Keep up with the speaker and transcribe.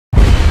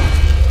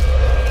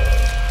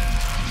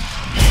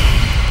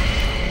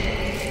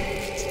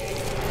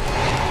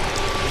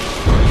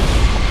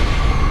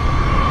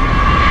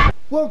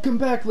Welcome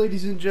back,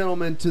 ladies and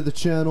gentlemen, to the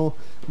channel.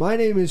 My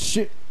name is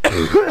Shimmy.exe,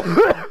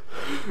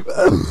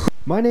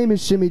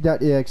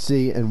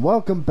 and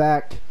welcome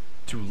back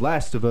to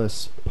Last of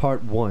Us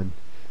Part 1.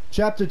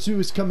 Chapter 2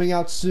 is coming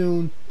out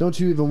soon. Don't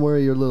you even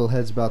worry your little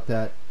heads about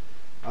that.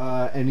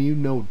 And you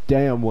know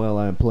damn well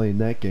I'm playing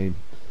that game.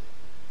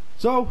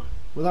 So,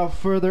 without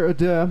further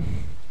ado,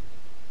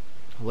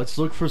 let's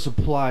look for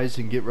supplies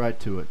and get right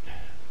to it.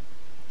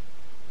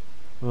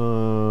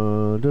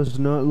 Does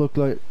not look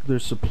like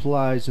there's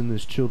supplies in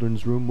this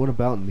children's room. What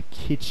about in the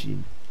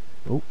kitchen?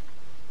 Oh.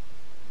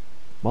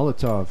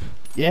 Molotov.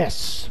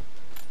 Yes!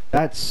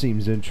 That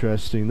seems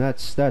interesting.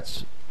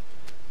 That's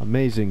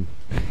amazing.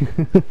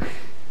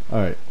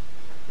 Alright.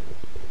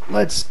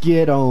 Let's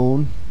get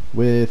on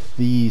with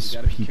these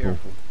people.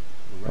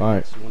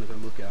 Alright.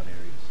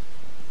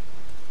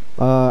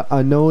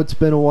 I know it's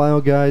been a while,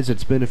 guys.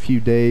 It's been a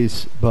few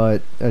days,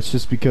 but that's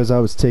just because I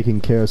was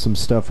taking care of some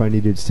stuff I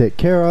needed to take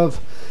care of.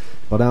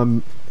 But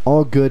I'm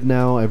all good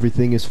now.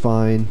 Everything is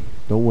fine.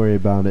 Don't worry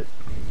about it.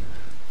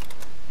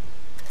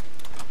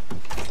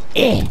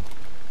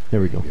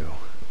 There we go.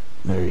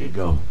 There you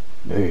go.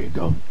 There you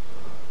go.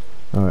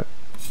 Alright.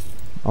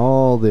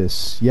 All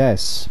this.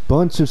 Yes.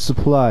 Bunch of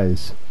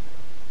supplies.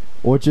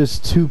 Or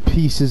just 2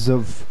 pieces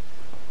of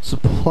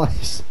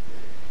supplies.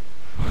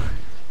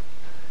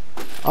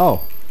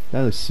 Oh,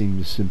 that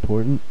seems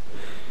important.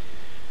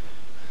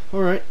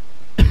 Alright.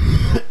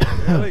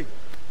 Ellie,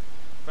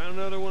 found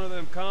another one of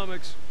them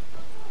comics.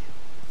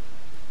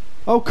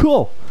 Oh,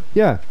 cool.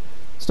 Yeah.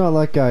 It's not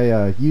like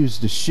I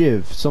used a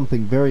shiv,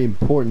 something very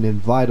important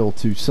and vital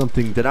to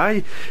something that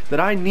I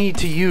need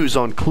to use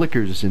on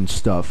clickers and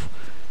stuff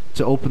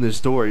to open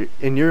this door.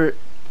 And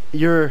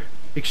your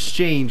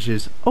exchange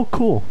is, oh,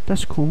 cool.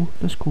 That's cool.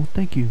 That's cool.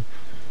 Thank you.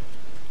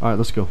 Alright,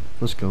 let's go.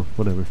 Let's go.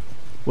 Whatever.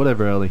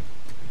 Whatever, Ellie.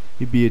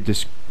 You'd be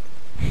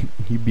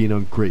an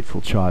ungrateful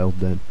child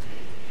then.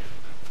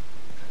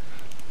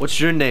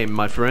 What's your name,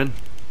 my friend?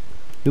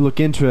 You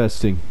look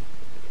interesting.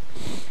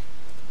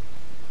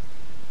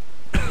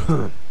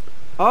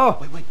 Oh!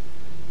 Wait.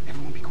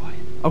 Everyone be quiet.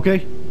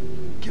 Okay.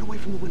 Get away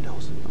from the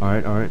windows.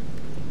 Alright, alright.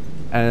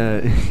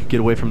 Get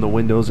away from the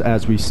windows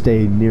as we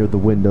stay near the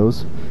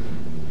windows.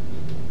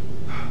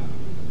 We're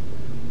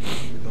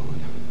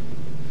going.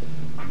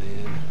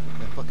 Man,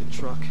 that fucking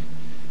truck.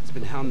 It's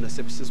been hounding us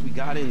ever since we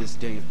got in this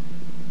damn...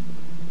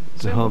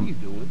 Sam, what are you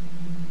doing?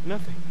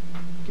 Nothing.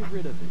 Get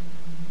rid of it.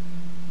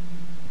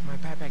 My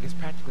backpack is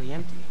practically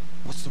empty.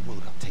 What's the rule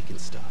about taking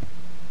stuff?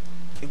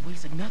 It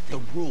weighs like nothing.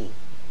 The rule.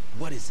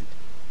 What is it?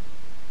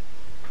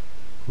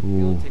 We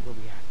Ooh. don't take what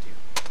we have to.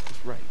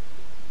 That's right.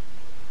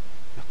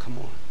 Now come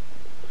on.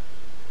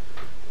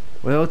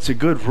 Well, it's a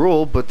good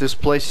rule, but this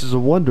place is a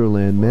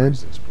wonderland, man. Where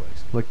is this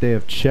place? Like, they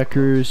have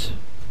checkers.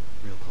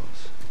 Real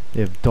close. They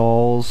have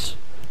dolls.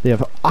 They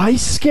have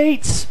ice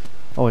skates.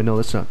 Oh, I know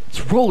that's not. It's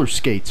roller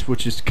skates,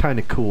 which is kind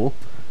of cool.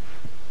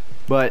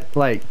 But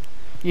like,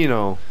 you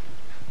know,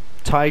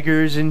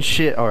 tigers and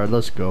shit. All right,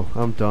 let's go.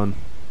 I'm done.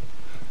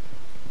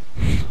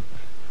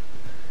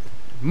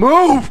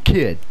 Move,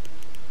 kid.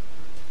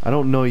 I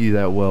don't know you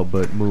that well,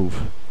 but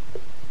move.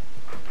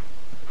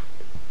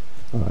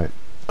 All right.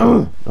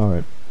 All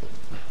right.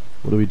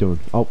 What are we doing?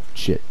 Oh,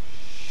 shit.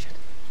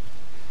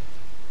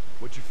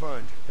 What'd you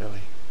find,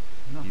 Ellie?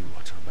 You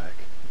watch her back.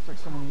 Looks like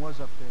someone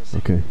was up there.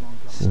 Okay.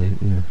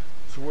 Yeah.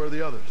 So where are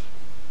the others?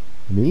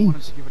 Me?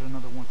 Wanted to give it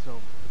another once over.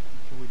 Make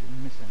sure we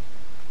didn't miss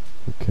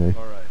anything. Okay.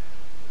 All right.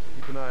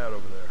 Keep an eye out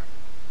over there.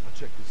 I'll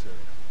check this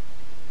area.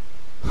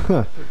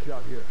 Huh. Check you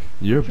out here.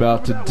 You're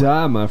about to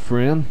die, my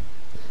friend.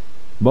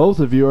 Both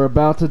of you are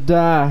about to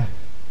die.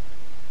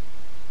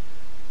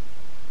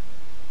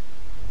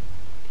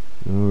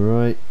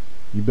 Alright.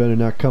 You better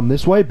not come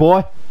this way,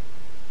 boy.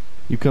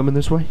 You coming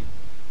this way?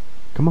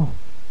 Come on.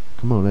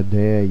 Come on, I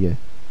dare you.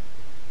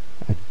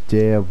 I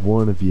dare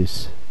one of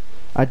yous.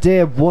 I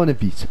dare one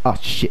of yous. Oh,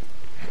 shit.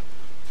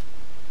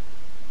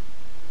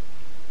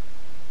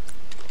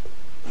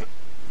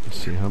 Let's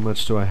see, how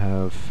much do I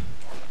have?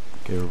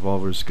 Okay,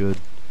 revolver's good.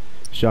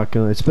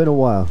 Shotgun. It's been a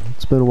while.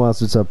 It's been a while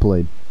since I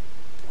played.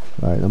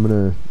 Alright, I'm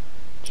gonna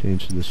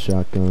change to the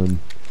shotgun.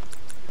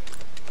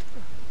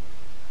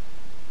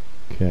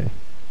 Okay.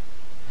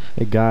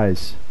 Hey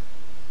guys.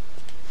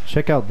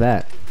 Check out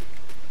that.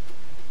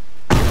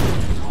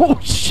 Oh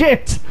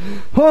shit!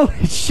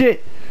 Holy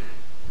shit!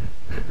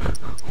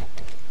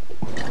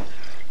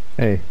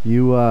 Hey,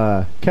 you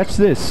catch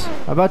this.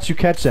 How about you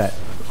catch that?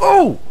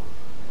 Oh!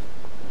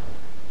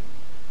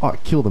 Oh, I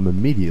killed him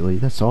immediately.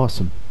 That's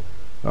awesome.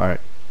 Alright.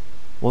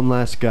 One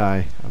last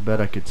guy. I bet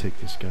I could take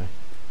this guy.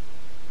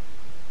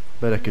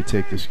 Bet I could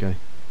take this guy.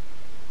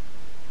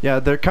 Yeah,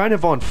 they're kind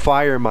of on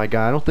fire, my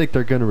guy. I don't think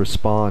they're gonna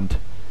respond.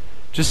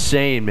 Just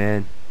saying,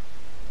 man.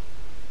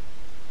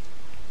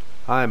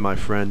 Hi, my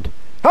friend.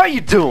 How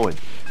you doing?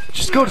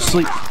 Just go to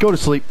sleep. Go to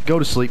sleep. Go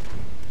to sleep.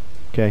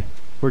 Okay,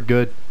 we're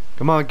good.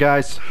 Come on,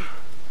 guys.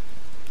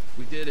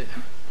 We did it.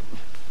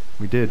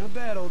 We did. Not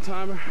bad, old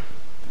timer.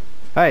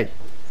 Hey,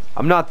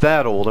 I'm not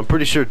that old. I'm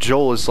pretty sure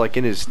Joel is like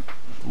in his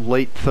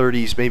late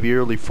 30s, maybe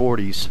early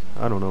 40s.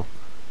 I don't know.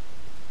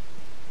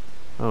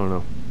 I don't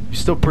know. He's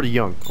still pretty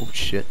young. Oh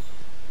shit.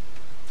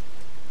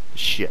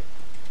 Shit.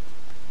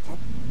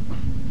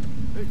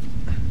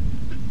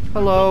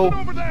 Hello.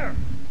 Something over there.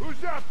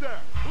 Who's out there?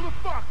 Who the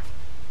fuck?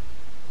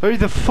 Who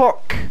the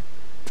fuck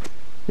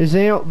is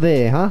out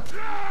there, huh?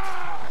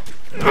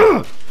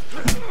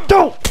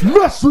 Don't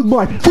mess with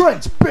my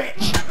friends,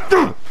 bitch!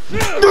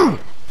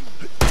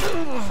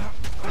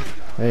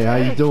 Hey, how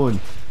you doing?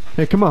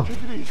 Hey, come on.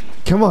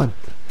 Come on.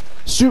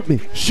 Shoot me.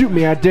 Shoot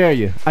me. I dare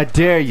you. I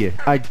dare you.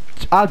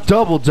 I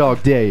double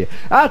dog dare you.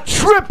 I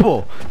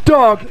triple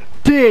dog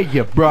dare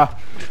you, bruh.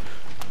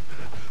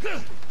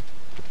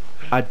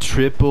 I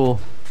triple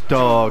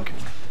dog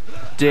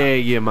dare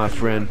you, my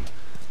friend.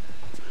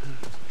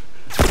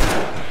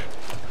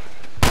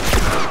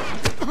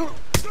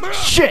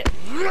 Shit!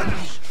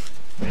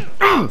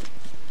 Come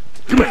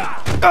here.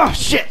 Oh,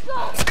 shit!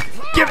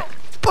 Give it!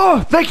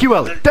 Oh, thank you,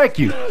 Ellie. Thank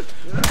you.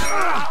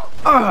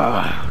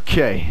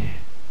 Okay.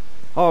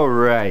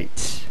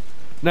 Alright.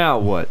 Now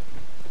what?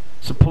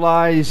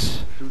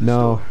 Supplies?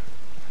 No.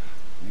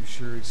 You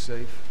sure it's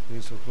safe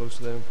being so close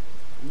to them?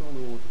 I'm the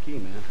only one with the key,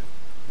 man.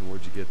 And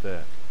where'd you get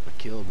that? I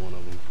killed one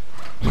of them.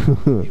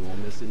 You won't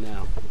miss it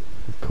now.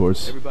 Of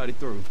course. Everybody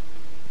through.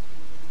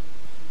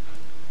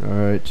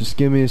 Alright, just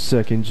give me a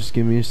second. Just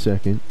give me a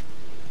second.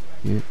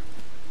 Yeah.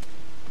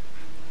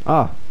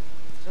 Ah.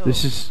 So,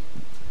 This is...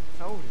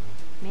 how old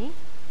are you? Me?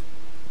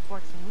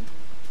 14.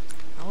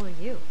 How old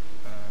are you?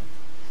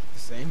 The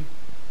same.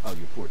 Oh,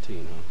 you're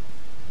 14, huh?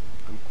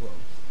 I'm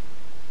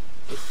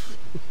close.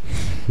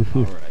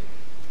 Alright.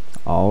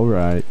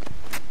 Alright.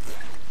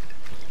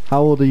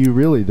 How old are you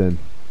really then?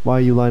 Why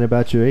are you lying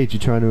about your age? You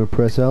trying to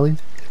impress Ellie?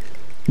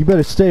 You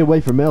better stay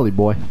away from Ellie,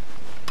 boy.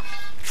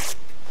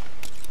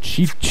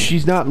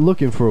 She's not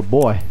looking for a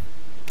boy.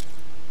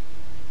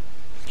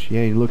 She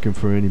ain't looking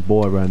for any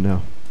boy right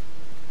now.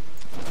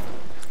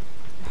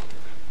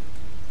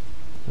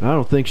 And I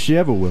don't think she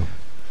ever will.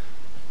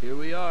 Here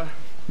we are.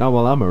 Not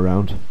while I'm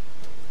around.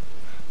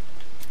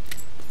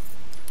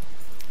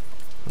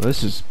 Well,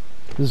 this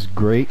is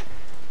great.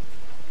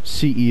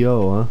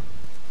 CEO, huh?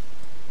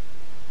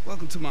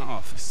 Welcome to my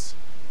office.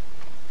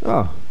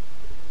 Oh.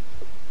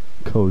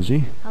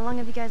 Cozy. How long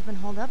have you guys been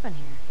holed up in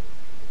here?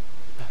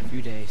 A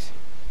few days.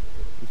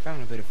 We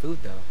found a bit of food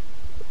though.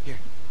 Here.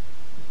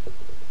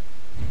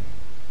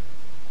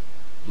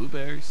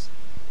 Blueberries.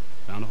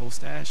 Found a whole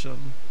stash of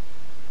them.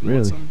 You want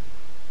Really? some?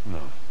 No.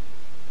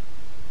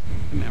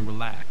 Hey, man,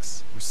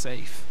 relax. We're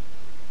safe.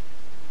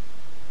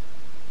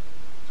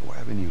 So why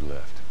haven't you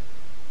left?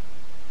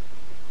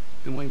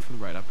 Been waiting for the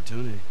right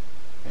opportunity.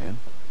 And?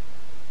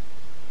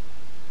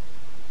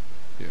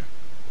 Here.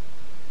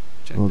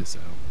 Check Well, this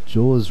out.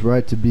 Joel is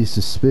right to be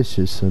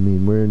suspicious. I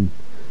mean, we're in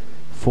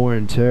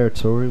foreign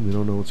territory. We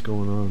don't know what's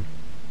going on.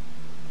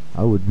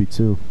 I would be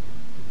too.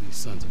 These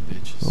sons of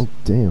bitches. Oh,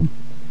 damn.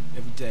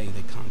 Every day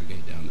they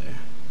congregate down there,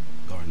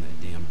 guarding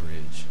that damn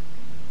bridge.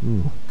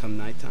 Ooh. Come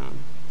nighttime,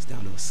 it's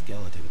down to a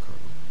skeleton crew.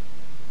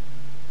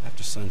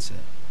 After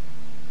sunset,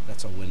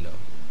 that's our window.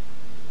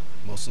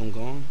 Most of them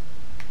gone,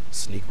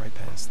 sneak right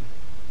past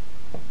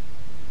them.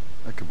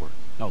 That could work.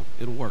 No,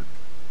 it'll work.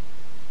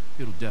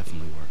 It'll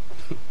definitely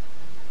work.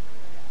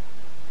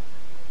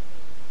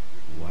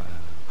 Wow.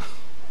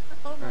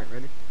 Alright,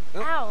 ready?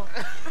 Ow!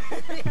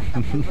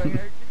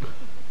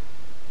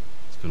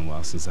 It's been a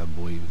while since that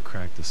boy even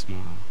cracked a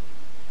smile.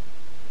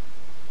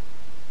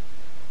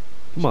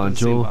 Come on, Doesn't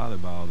seem Joel.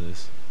 bothered by all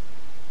this.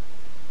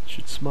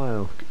 Should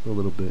smile a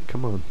little bit.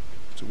 Come on.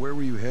 So where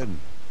were you heading?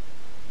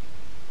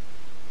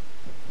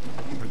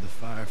 Heard the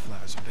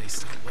Fireflies are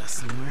based out west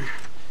somewhere.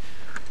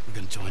 We're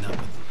gonna join up with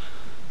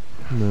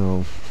them.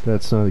 No,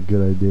 that's not a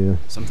good idea.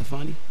 Something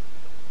funny?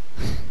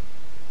 Oh,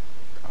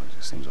 it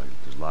just seems like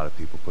there's a lot of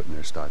people putting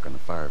their stock on the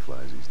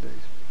Fireflies these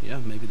days. Yeah,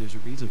 maybe there's a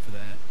reason for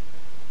that.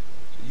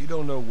 So you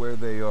don't know where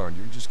they are, and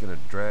you're just gonna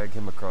drag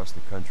him across the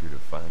country to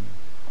find them?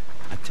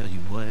 I tell you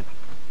what,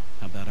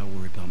 how about I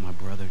worry about my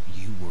brother,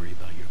 you worry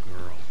about your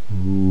girl.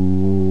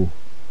 Ooh.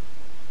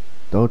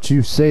 Don't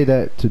you say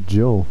that to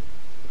Joel.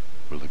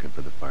 We're looking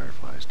for the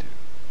Fireflies, too.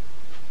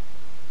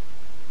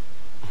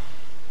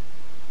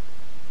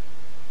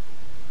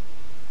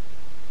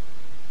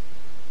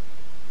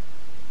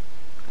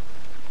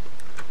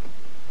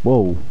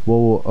 Whoa, whoa,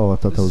 whoa. Oh, I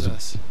thought This that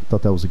is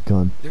us. was a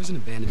gun. There's an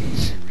abandoned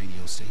military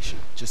radio station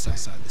just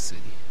outside the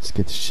city.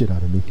 Scared the shit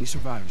out of me. Any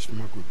survivors from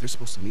our group, they're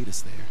supposed to meet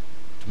us there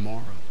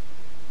tomorrow.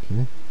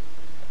 Okay.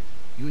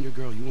 You and your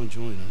girl, you want to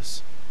join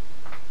us.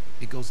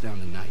 It goes down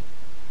tonight.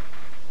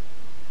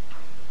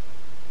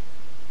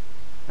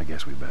 I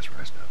guess we best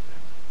rest up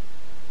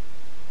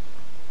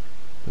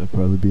then. That'd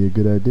probably be a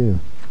good idea.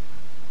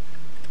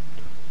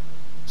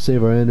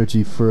 Save our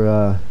energy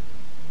for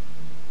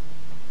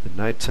the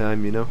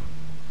nighttime, you know.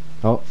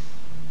 Oh.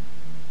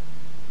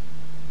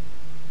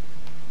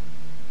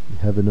 You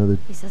have another...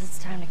 He says it's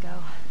time to go.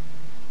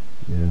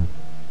 Yeah.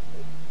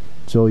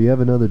 Joel, you have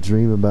another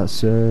dream about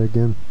Sarah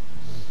again?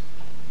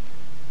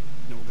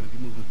 No, we're going to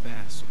be moving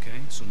fast, okay?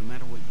 So no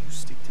matter what, you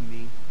stick to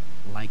me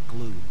like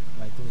glue.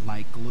 Like glue.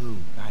 Like glue.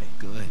 Got it.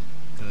 Good,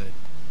 good.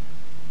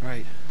 All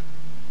right.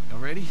 Y'all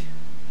ready? ready?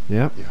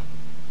 Yep. Yeah.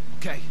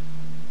 Okay.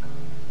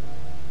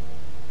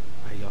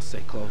 Alright, y'all stay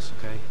close,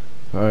 okay?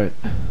 Alright.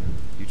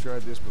 You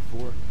tried this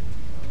before?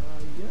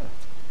 Yeah.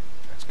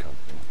 That's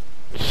comforting.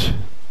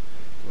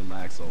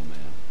 Relax, old man.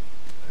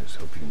 I just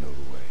hope you know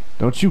the way.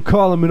 Don't you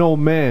call him an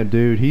old man,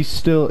 dude.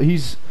 He's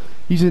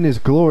in his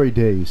glory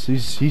days.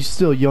 He's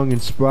still young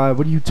and spry.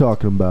 What are you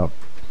talking about?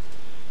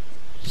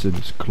 He's in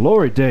his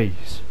glory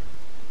days.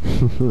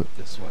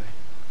 This way.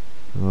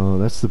 Oh,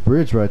 that's the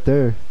bridge right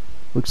there.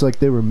 Looks like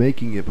they were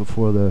making it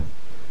before the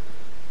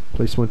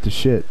place went to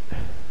shit.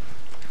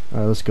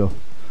 Alright, let's go.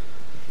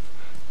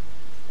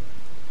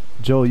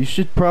 Joel, you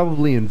should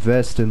probably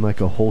invest in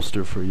like a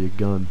holster for your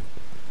gun.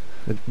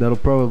 That'll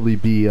probably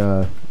be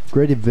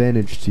great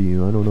advantage to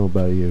you. I don't know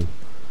about you.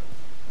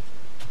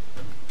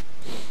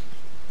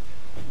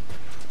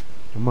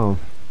 Come on.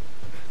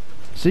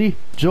 See?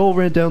 Joel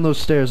ran down those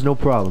stairs, no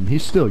problem.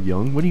 He's still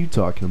young. What are you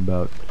talking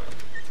about?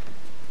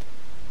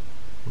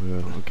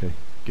 Well, okay.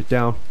 Get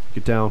down.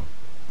 Get down.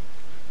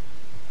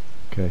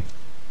 Okay.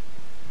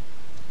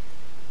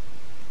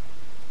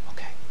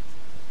 Okay.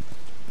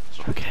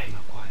 Okay.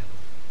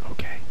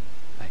 Okay.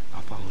 Hey,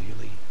 I'll follow your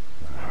lead.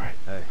 Alright.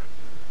 Hey,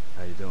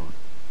 how you doing?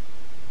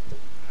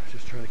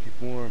 Just trying to keep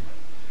warm.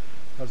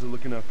 How's it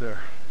looking out there?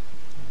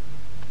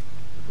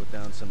 We put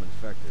down some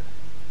infected.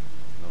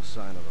 No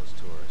sign of those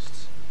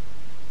tourists.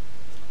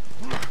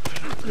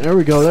 There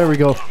we go, there we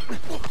go.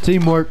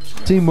 Teamwork,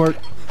 teamwork.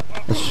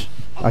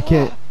 I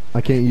can't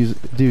use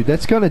it. Dude,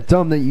 that's kind of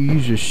dumb that you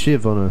use your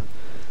shiv on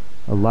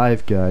a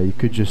live guy. You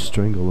could just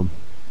strangle him.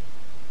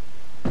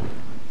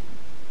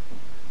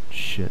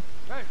 Shit.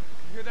 Hey,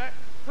 you hear that?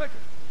 Clicker.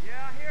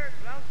 Yeah, I hear it,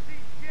 but I don't see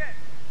shit.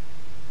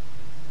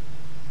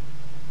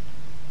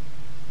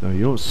 No,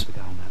 you don't. The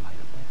guy on that light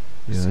up there.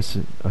 Yeah, I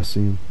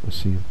see him. I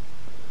see him.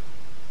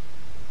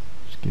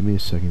 Just give me a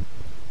second.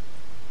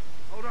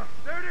 Hold on.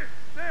 There it is.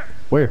 There.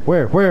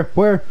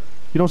 Where?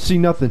 You don't see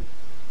nothing.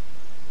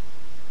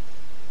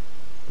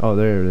 Oh,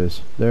 there it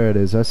is. There it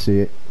is. I see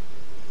it.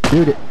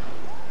 Dude,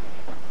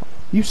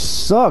 you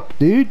suck,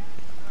 dude.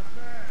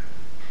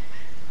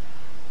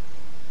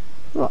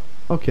 Oh,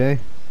 okay.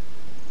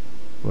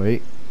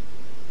 Wait.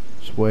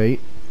 Just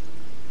wait.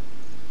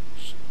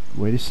 Just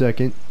wait a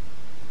second.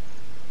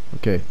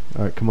 Okay.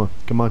 Alright, come on.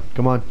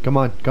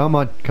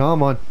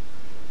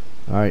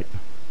 Alright.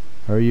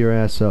 Hurry your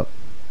ass up.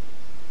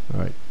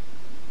 Alright.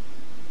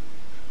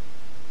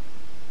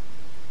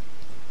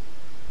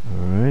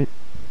 Alright.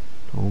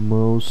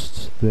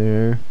 Almost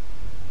there.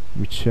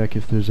 Let me check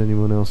if there's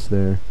anyone else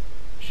there.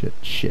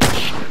 Shit.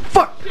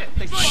 Fuck!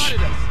 They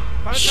spotted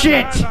us.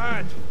 Shit!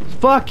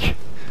 Fuck!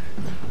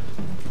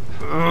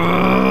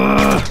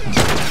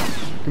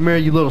 Come here,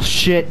 you little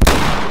shit.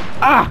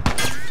 Ah!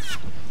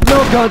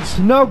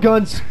 No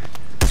guns!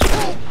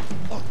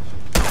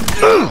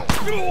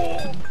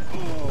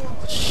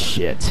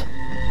 Shit.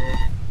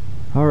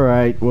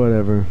 Alright,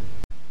 whatever.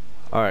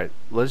 Alright,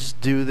 let's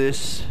do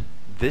this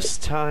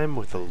time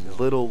with a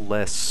little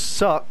less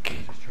suck.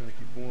 Just trying to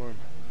keep warm.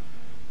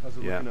 How's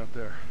it looking out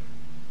there?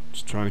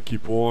 Just trying to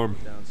keep warm.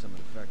 Down some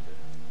infected.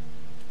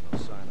 No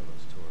sign of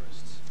those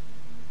tourists.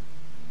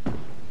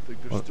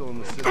 Think they're still in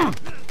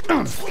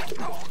the city?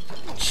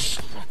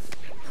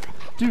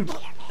 Dude,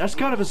 that's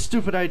kind of a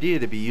stupid idea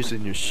to be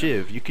using your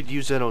shiv. You could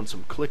use that on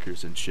some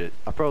clickers and shit.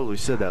 I probably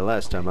said that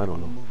last time, I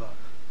don't know. Move up.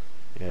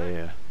 Yeah. You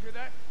hear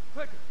that?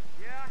 Clicker.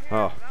 Yeah, I hear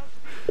Oh. it, but I don't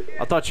see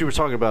shit. I thought you were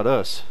talking about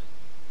us.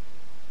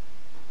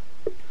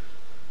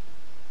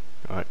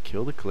 Alright,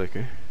 kill the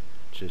clicker.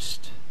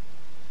 Just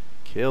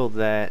kill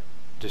that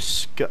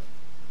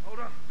Hold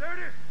on. There it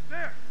is.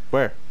 There.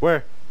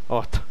 Where?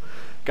 Oh,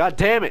 god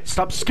damn it!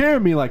 Stop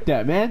scaring me like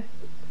that, man!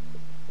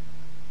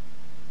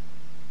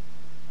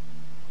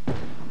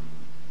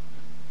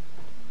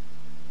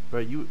 Bro,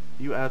 you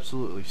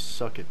absolutely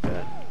suck at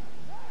that.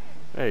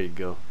 There you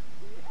go.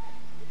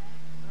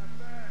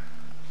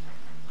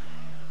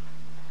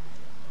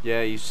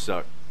 Yeah, you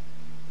suck.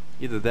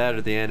 Either that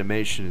or the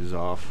animation is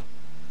off.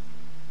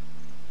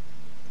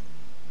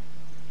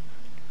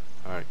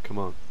 Alright, come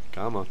on.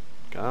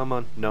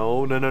 No.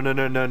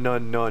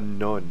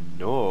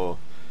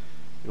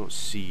 You don't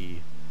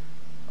see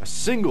a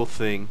single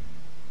thing.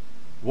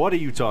 What are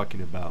you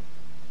talking about?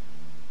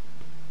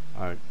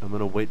 Alright, I'm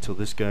gonna wait till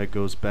this guy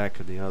goes back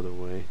the other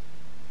way.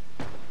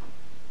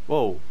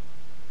 Whoa.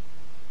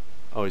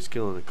 Oh, he's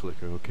killing the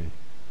clicker, okay.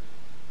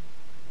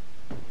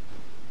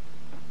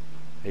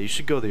 Hey, you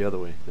should go the other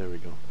way. There we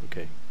go.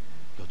 Okay.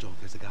 Yo, Joe,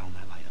 there's a guy on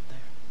that light up there.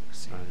 I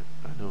see him. Alright,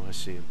 I know, I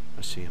see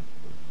him.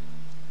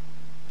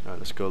 Alright,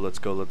 let's go. Let's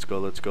go.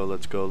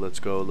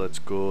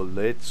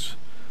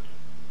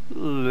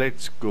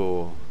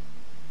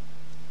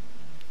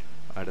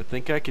 Alright, I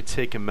think I could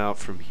take him out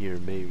from here,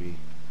 maybe.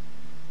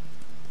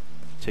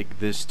 Take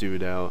this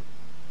dude out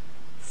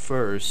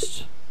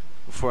first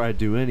before I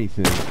do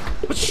anything.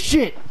 But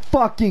shit!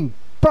 Fucking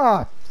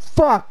fuck!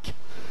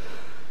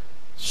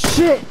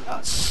 Shit!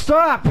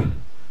 Stop!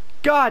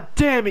 God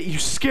damn it, you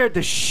scared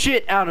the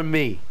shit out of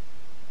me!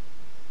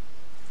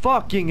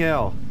 Fucking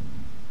hell!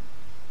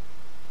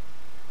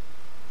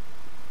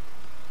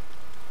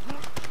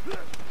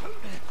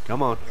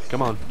 Come on,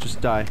 come on,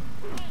 just die.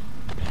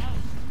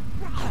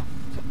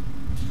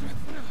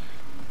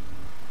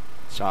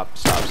 Stop,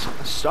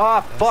 stop,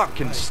 stop,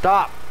 fucking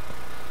stop!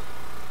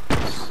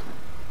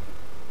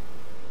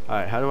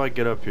 Alright, how do I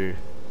get up here?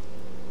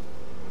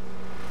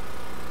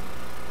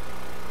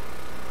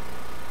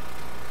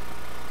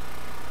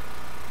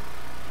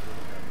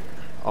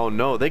 Oh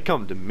no, they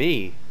come to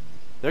me.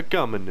 They're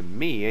coming to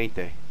me, ain't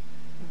they?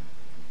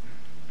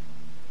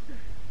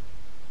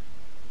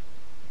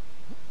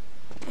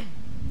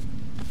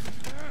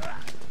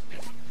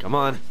 Come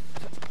on.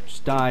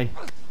 Just die.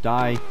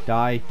 Die,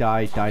 die,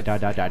 die, die, die,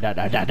 die, die, die,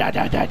 die, die, die,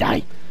 die, die,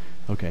 die.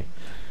 Okay.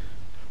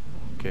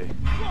 Okay.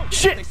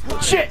 Shit!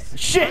 Shit!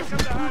 Shit!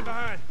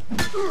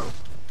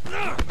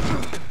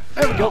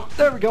 There we go.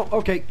 There we go.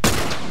 Okay.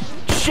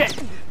 Shit!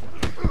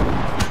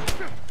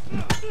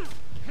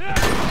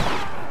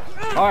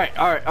 Alright,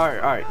 alright, alright,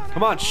 alright.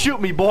 Come on,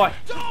 shoot me, boy!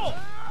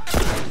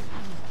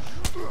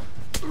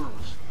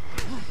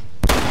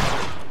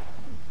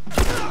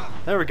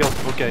 There we go.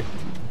 Okay.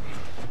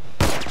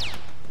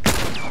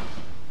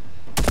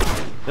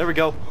 There we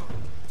go.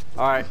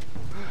 Alright.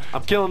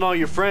 I'm killing all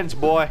your friends,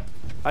 boy.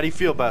 How do you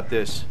feel about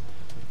this?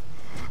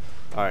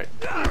 Alright.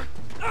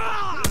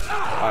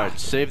 Alright,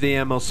 save the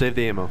ammo, save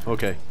the ammo.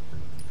 Okay.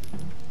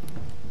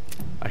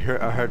 I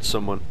heard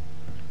someone.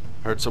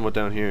 I heard someone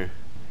down here.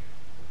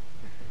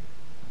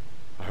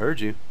 I heard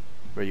you.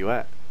 Where you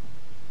at?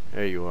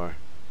 There you are.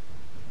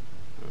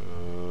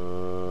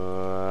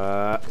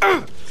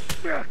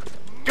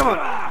 Come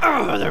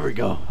on! There we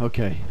go.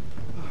 Okay.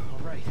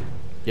 Alright.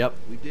 Yep.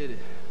 We did it.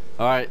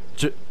 Alright,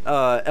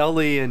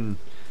 Ellie and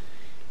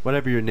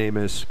whatever your name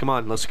is. Come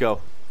on, let's go.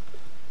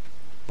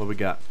 What we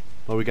got?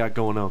 What we got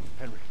going on?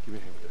 Henry, give me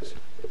a hand with this.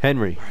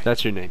 Henry,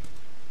 that's your name.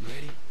 You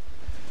ready?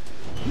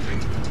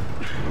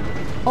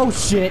 Oh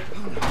shit!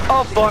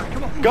 Oh fuck!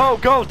 Go,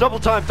 go! Double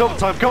time,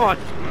 come on!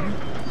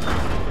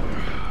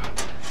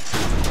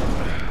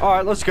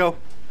 Alright, let's go.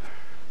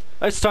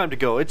 It's time to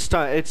go. It's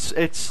time.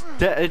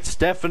 It's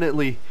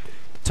definitely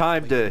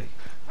time to.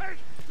 Hey,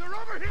 they're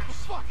over here!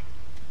 Fuck!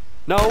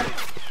 No!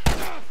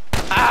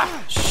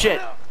 Ah!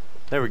 Shit!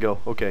 There we go.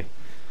 Okay.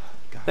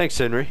 Thanks,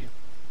 Henry.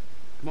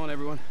 Come on,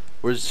 everyone.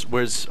 Where's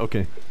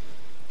okay.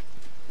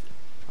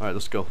 Alright,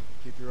 let's go.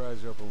 Keep your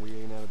eyes open. We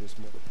ain't out of this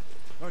minute.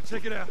 All right,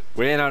 check it out.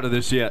 We ain't out of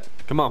this yet.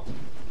 Come on.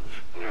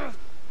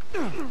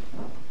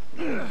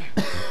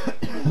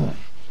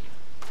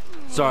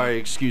 Sorry,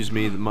 excuse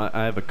me.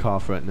 I have a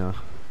cough right now.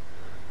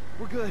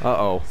 We're good.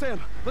 Uh-oh. Sam,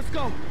 let's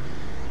go. All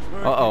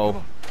right,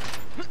 Uh-oh.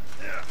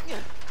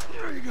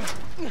 there you go.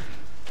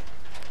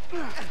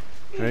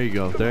 There you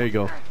go. There you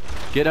go.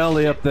 Get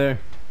Ellie up there.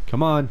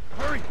 Come on.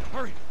 Hurry,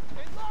 hurry.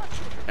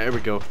 There we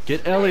go.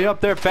 Get Ellie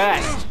up there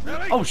fast.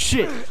 Oh,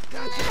 shit.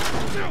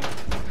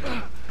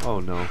 Oh,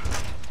 no.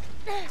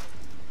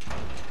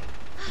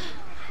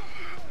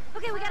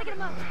 Okay, we gotta get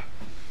him up.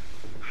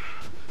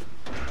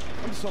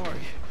 I'm sorry.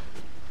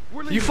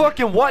 We're leaving. You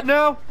fucking what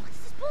now?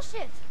 This is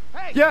bullshit.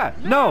 Hey, Yeah.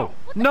 No.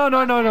 No,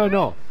 no, no, no,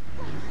 no.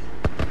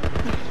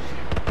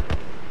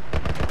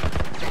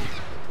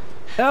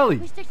 Ellie.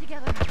 We stick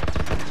together.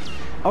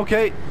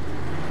 Okay.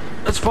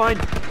 That's fine.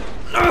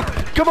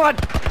 Come on.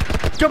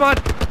 Come on.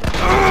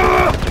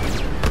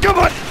 Come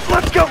on.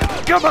 Let's go.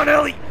 Come on,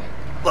 Ellie.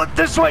 Look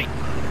this way.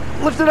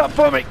 Lift it up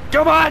for me.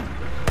 Come on.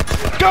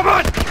 Come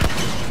on.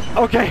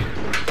 Okay.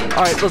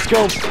 All right. Let's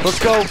go. Let's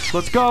go.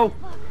 Let's go.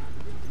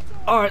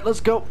 All right. Let's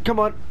go. Come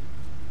on.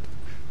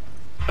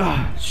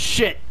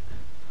 Shit.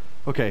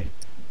 Okay.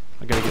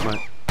 I gotta get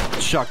my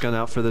shotgun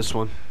out for this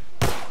one.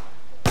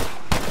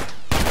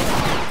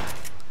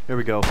 Here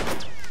we go.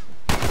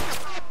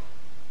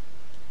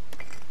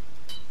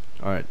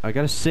 Alright, I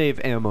gotta save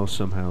ammo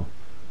somehow.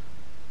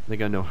 I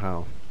think I know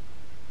how.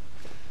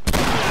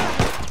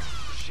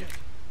 Shit.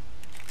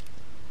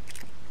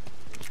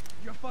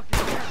 You're fucking.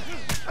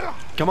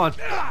 Come on.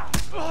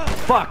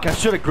 Fuck, I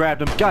should have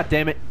grabbed him. God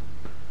damn it.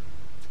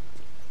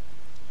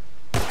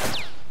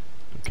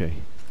 Okay.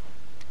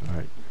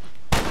 Alright.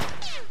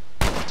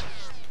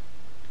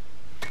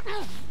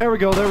 There we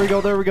go, there we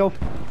go, there we go.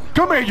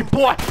 Come here, you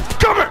boy!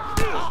 Come here!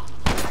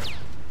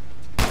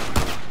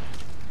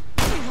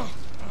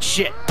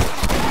 Shit.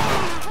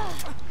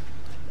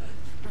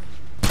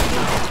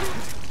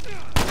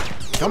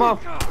 Come on.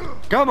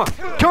 Come on.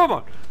 Come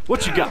on.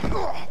 What you got?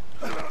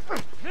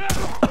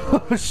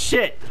 Oh,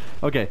 shit.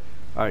 Okay.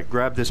 Alright,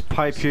 grab this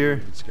pipe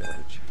here.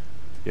 Scavenge.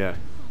 Yeah.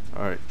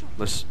 Alright,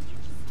 let's...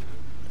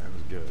 That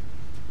was good.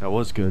 That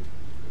was good.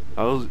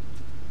 That was...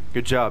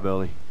 Good job,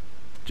 Ellie.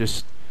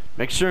 Just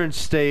make sure and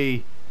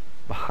stay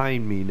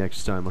behind me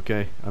next time,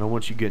 okay? I don't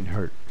want you getting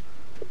hurt.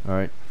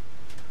 Alright?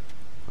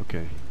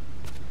 Okay.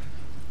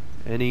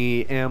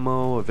 Any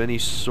ammo of any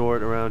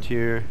sort around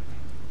here?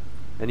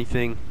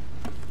 Anything?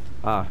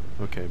 Ah,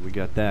 okay, we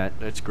got that.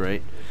 That's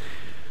great.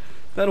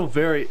 That'll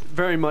very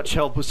much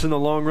help us in the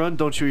long run.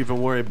 Don't you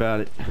even worry about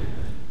it.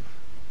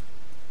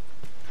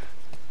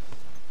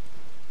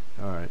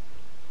 Alright.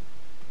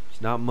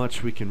 There's not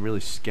much we can really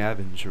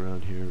scavenge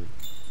around here.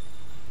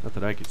 Not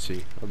that I could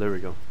see. Oh, there we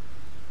go.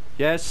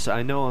 Yes,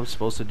 I know I'm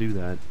supposed to do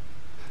that.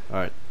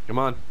 Alright, come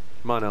on.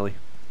 Come on, Ellie.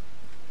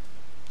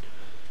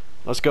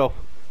 Let's go.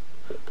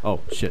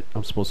 Oh, shit.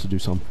 I'm supposed to do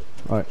something.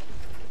 Alright.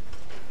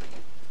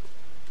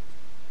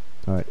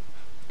 Alright.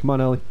 Come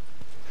on, Ellie.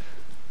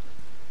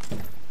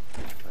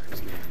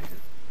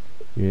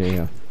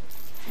 Yeah.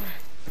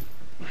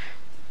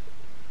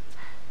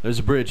 There's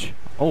a bridge.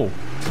 Oh.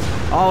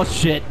 Oh,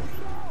 shit.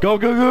 Go,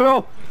 go, go,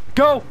 go.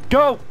 Go,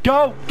 go,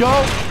 go,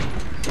 go.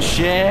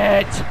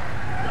 Shit.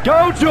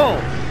 Go,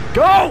 Joel.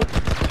 Go.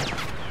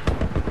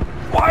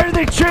 Why are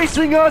they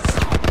chasing us?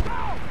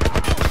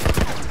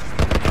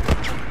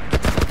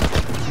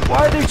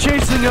 Why are they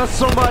chasing us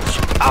so much?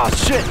 Oh,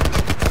 shit.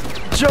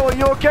 Joe, are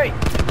you okay?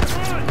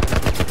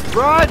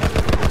 Run.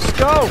 Let's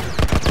go.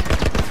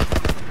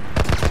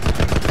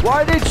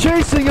 Why are they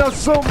chasing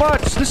us so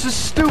much? This is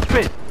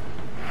stupid.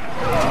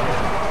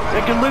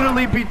 They can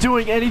literally be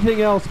doing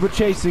anything else but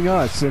chasing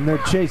us, and they're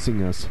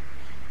chasing us.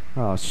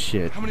 Oh,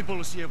 shit. How many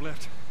bullets do you have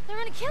left? They're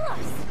gonna kill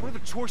us. What other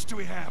choice do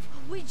we have?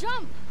 We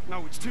jump.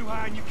 No, it's too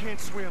high and you can't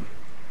swim.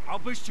 I'll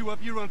boost you up,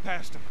 you run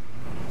past them.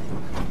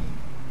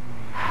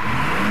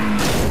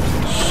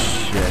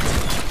 Shit.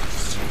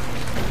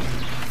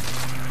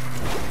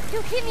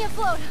 You'll keep me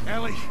afloat.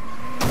 Ellie!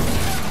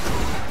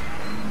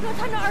 No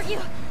time to argue.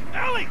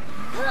 Ellie!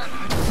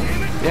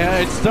 Damn it! Yeah,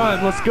 it's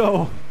time. Let's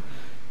go.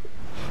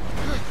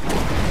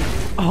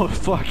 Oh,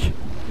 fuck.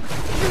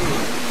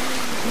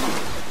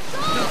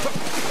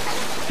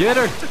 Get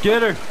her!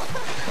 Get her!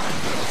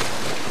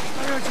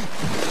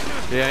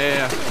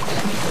 Yeah.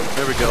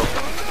 There we go.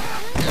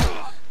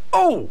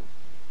 Oh!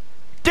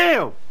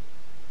 Damn!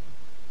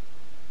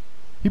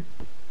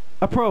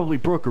 I probably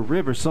broke a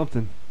rib or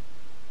something.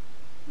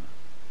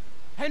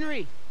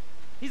 Henry!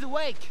 He's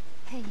awake!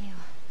 Hey, you.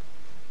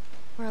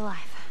 We're alive.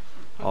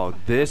 Oh,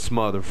 this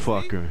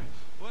motherfucker.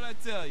 What'd I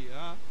tell you,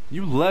 huh?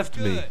 You left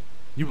me. Good.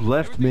 You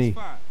left Everything's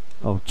me. fine.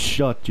 Oh,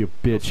 shut your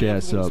bitch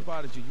ass up.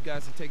 Spotted you. You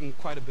guys are taking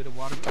quite a bit of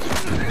water.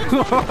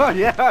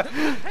 Yeah.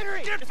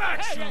 Henry! Get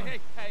back, son!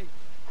 Hey.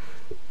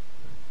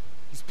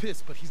 He's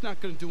pissed, but he's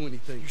not gonna do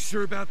anything. You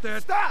sure about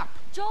that? Stop!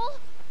 Joel?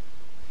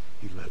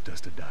 He left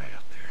us to die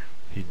out there.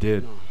 He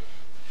did. No.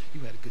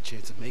 You had a good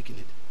chance of making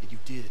it, and you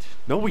did.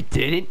 No, we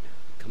didn't.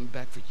 Coming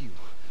back for you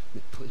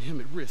meant putting him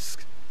at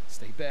risk.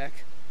 Stay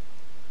back.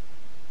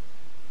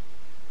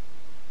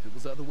 If it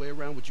was the other way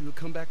around, would you have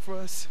come back for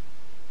us?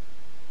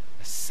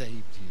 I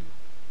saved you.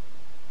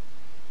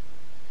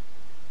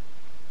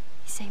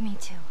 You saved me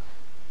too.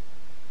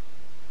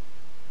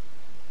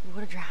 You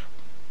would have drowned.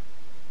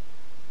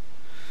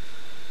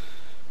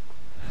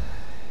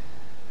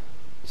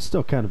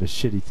 Still kind of a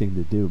shitty thing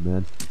to do,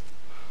 man.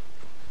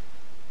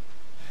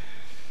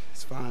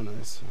 It's fine,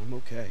 I'm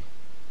okay.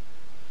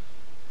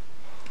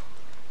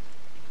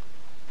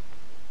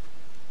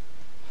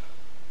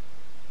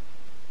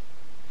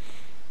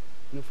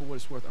 You know, for what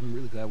it's worth, I'm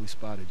really glad we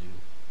spotted you.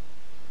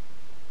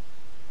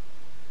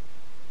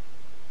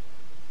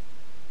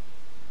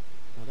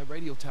 Now, that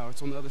radio tower,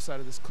 it's on the other side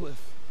of this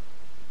cliff.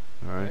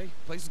 All right. Okay?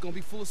 Place is gonna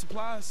be full of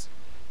supplies.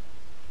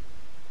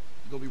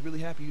 You're gonna be really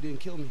happy you didn't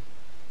kill me.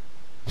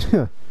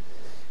 Hey,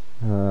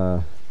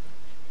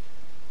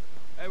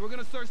 we're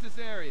gonna search this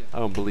area. I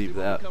don't believe See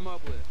what that. we come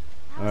up with.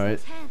 That was All right.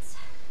 intense.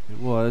 It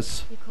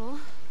was. You cool?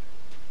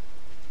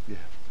 Yeah.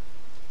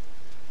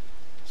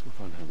 Let's go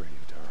find that radio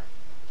tower.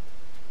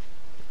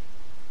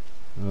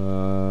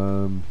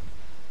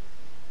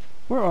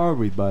 Where are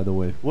we, by the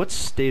way? What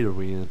state are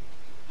we in?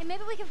 Hey,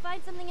 maybe we can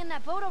find something in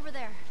that boat over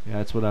there. Yeah,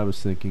 that's what I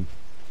was thinking.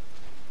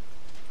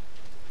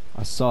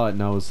 I saw it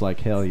and I was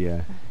like, hell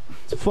yeah.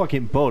 It's a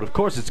fucking boat. Of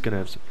course it's gonna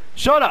have some.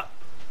 Shut up!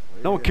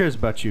 No one cares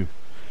about you.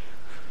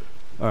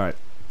 Alright.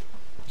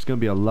 There's gonna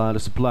be a lot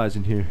of supplies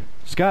in here.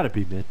 It's gotta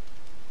be, man.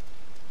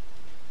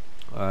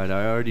 Alright,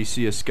 I already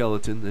see a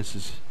skeleton. This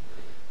is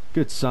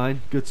good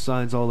sign. Good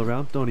signs all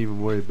around. Don't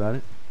even worry about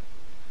it.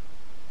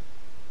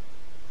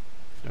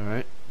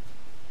 Alright.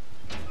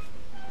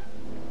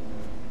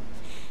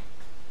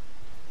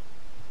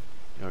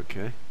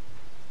 Okay.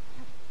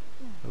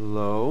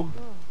 Hello.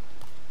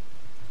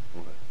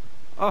 What?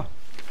 Oh.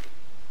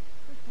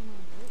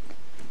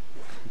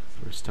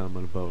 First time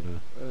on a boat, huh?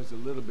 Well, it's a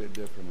little bit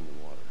different in the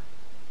water.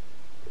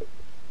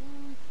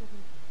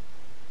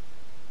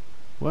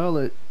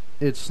 Well,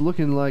 it's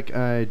looking like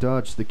I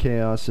dodged the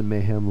chaos and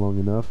mayhem long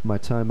enough. My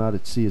time out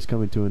at sea is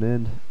coming to an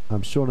end.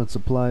 I'm short on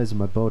supplies and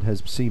my boat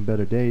has seen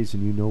better days,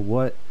 and you know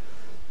what?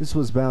 This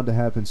was bound to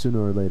happen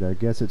sooner or later. I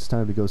guess it's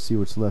time to go see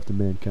what's left of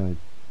mankind.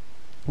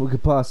 What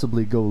could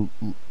possibly go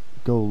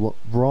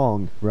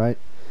wrong, right?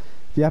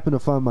 If you happen to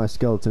find my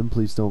skeleton,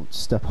 please don't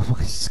step on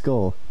my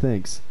skull.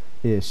 Thanks.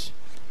 Ish.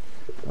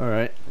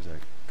 Alright. There's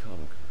that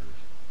comic of hers.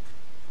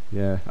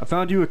 Yeah. I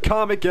found you a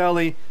comic,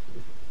 Ellie.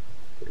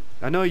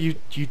 I know you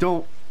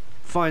don't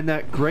find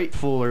that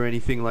grateful or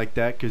anything like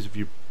that because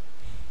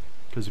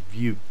of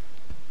you,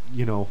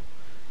 you know,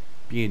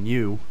 being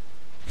you.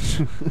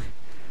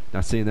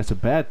 Not saying that's a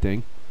bad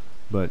thing,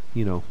 but,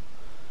 you know,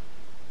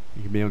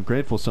 you can be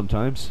ungrateful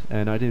sometimes,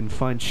 and I didn't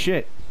find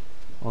shit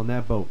on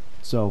that boat.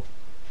 So,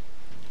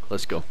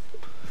 let's go.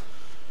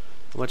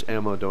 How much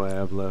ammo do I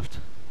have left?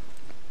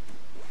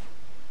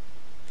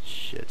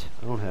 Shit,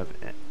 I don't have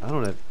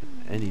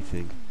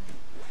anything.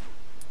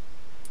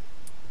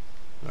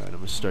 All right, I'm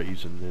gonna start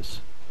using this.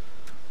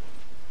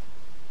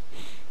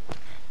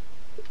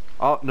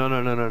 Oh, no,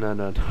 no, no, no, no,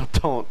 no,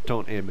 no.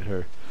 Don't aim at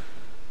her.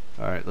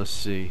 All right, let's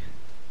see.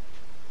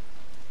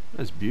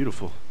 That's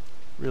beautiful.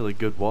 Really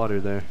good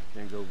water there.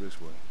 Can't go this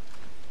way.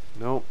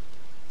 Nope.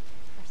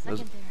 For a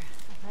second there,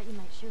 I thought you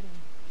might shoot him.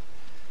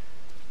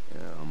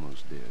 Yeah,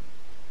 almost did.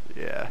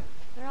 Yeah.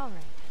 They're all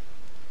right.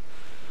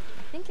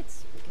 I think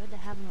it's good to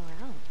have them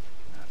around.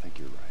 I think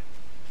you're right.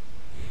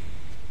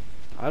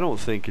 I don't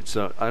think it's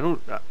I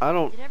don't.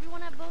 Did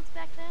everyone have boats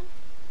back then?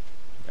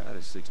 I had a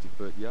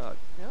 60-foot yacht.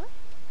 Really?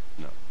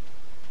 No.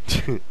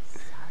 Sarcasm.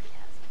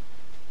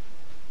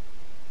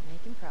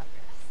 Making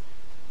progress.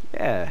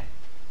 Yeah.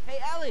 Hey,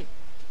 Ellie!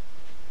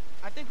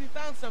 I think we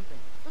found something.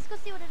 Let's go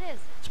see what it is.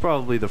 It's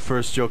probably the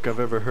first joke I've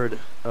ever heard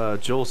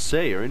Joel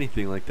say or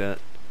anything like that.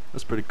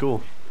 That's pretty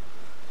cool.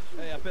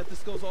 Hey, I bet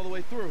this goes all the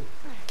way through.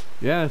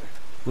 Yeah,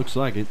 looks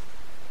like it.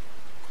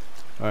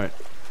 All right.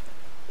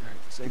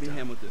 Give me a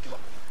hand with this.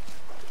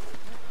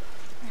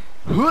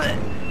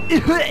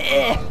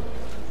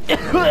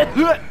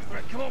 Right,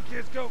 come on,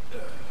 kids, go.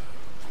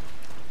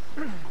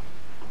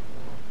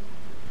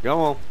 Go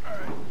on.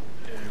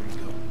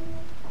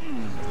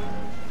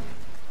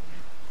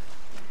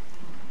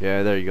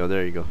 Yeah, there you go.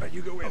 There you go. Right,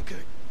 you go in. Okay.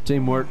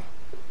 Teamwork.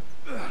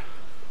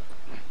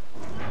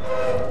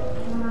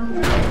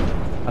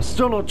 I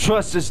still don't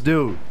trust this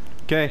dude.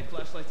 Okay.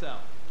 Flashlights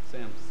out.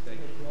 Sam, stay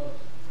close.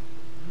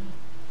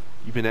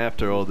 Even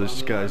after all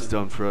this guy's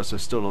done for us, I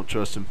still don't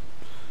trust him.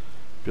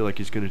 Feel like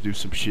he's gonna do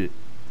some shit.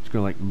 He's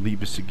gonna like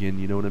leave us again.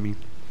 You know what I mean?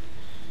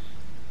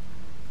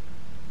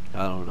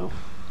 I don't know.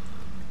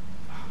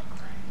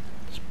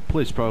 This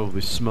place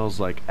probably smells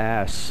like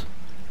ass.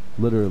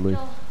 Literally.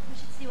 Joel, we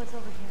should see what's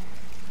over here.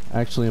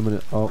 Actually, I'm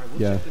gonna. Oh, Alright,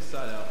 we'll yeah. check this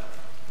side out.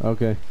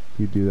 Okay,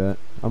 you do that.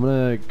 I'm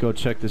gonna go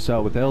check this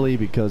out with Ellie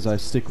because I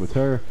stick with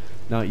her,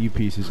 not you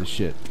pieces of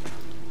shit.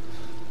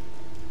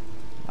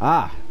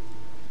 Ah,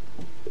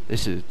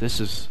 this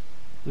is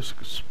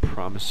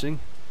promising.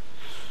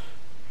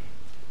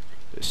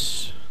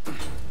 This.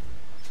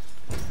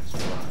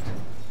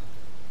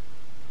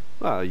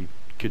 Well, you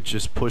could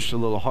just push a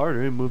little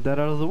harder and move that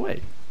out of the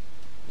way.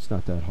 It's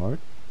not that hard.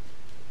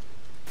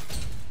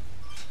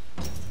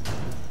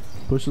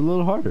 Push a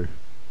little harder.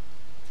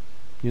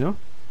 You know?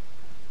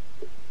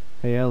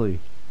 Hey, Ellie.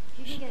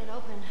 If you can get it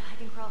open, I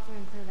can crawl through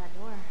and clear that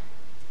door.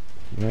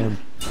 Man,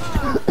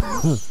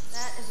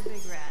 That is a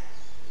big rat.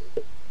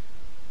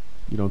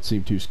 you don't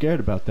seem too scared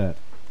about that.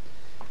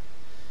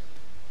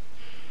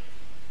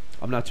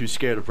 I'm not too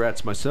scared of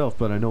rats myself,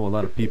 but I know a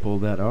lot of people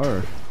that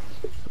are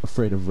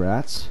afraid of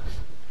rats.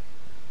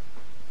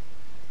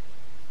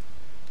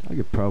 I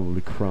could probably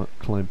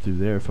climb through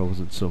there if I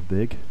wasn't so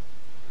big.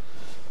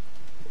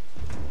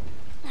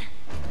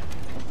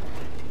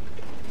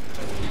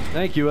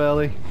 Thank you,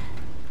 Ellie.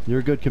 You're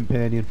a good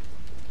companion.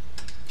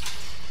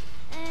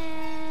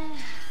 And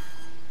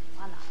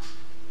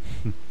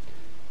voila.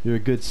 You're a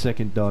good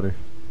second daughter.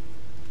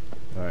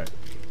 Alright.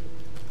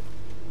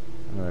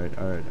 Alright,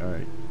 alright,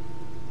 alright.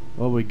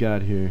 What we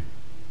got here?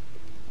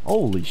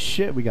 Holy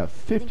shit, we got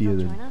 50 Think of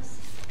they'll them. join us?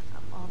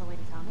 Up all the way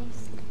to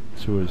Tommy's?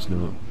 Sure as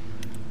not.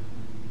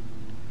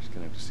 Just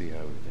gonna have to see how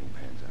everything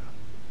pans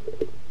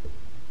out.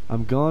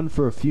 I'm gone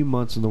for a few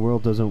months and the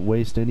world doesn't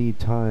waste any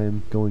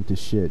time going to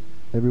shit.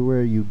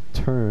 Everywhere you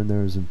turn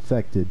there is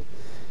infected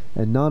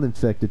and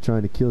non-infected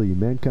trying to kill you.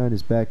 Mankind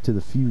is back to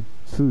the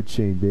food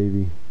chain,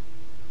 baby.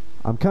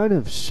 I'm kind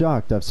of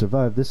shocked I've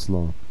survived this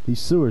long. These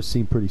sewers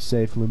seem pretty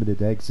safe,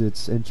 limited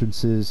exits,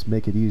 entrances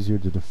make it easier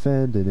to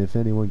defend, and if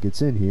anyone gets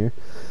in here,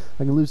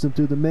 I can lose them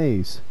through the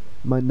maze.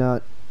 I might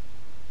not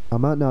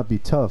be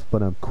tough,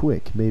 but I'm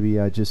quick. Maybe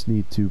I just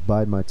need to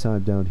bide my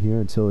time down here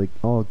until it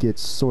all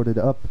gets sorted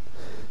up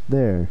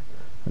there.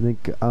 I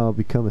think I'll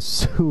become a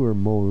sewer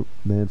mole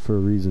man for a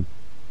reason.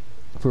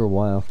 For a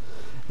while.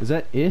 Is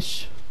that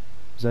Ish?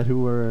 Is that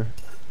who we're...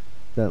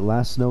 That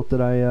last note that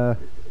I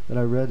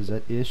read? Is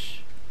that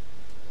Ish?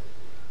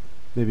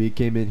 Maybe he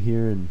came in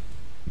here and...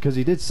 Because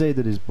he did say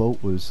that his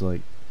boat was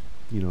like,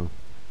 you know,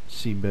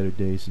 seen better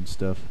days and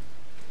stuff.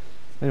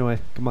 Anyway,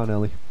 come on,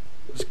 Ellie.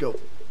 Let's go.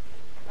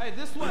 Hey,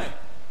 this way.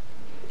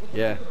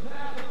 Yeah.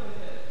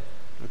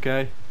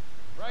 Okay.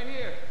 Right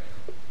here.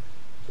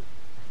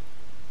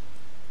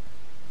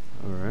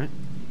 Alright.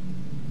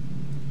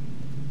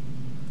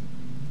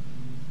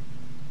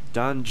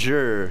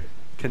 Danger.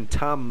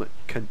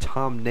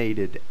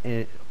 Contaminated.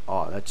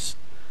 Oh,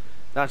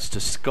 that's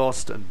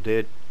disgusting,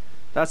 dude.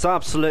 That's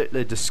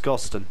absolutely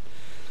disgusting.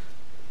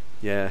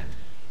 Yeah.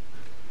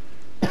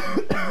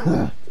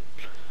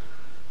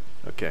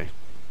 Okay.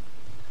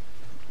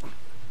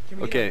 Can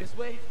we Okay. get out this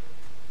way?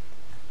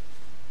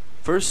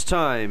 First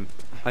time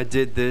I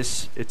did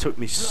this, it took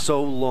me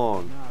so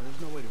long. Nah,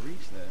 there's no way to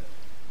reach that.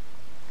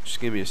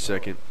 Just give me a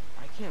second.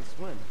 I can't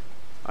swim.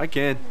 I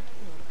can.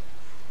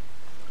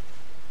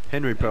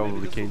 Henry Hey, maybe probably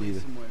this will can't lead either.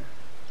 somewhere.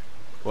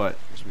 What?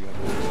 Guess we got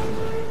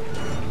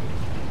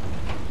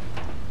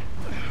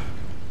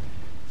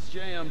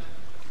jammed.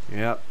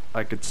 Yep,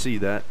 I could see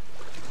that.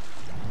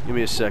 Give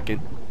me a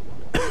second.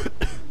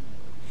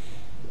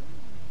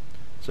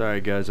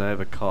 Sorry guys, I have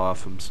a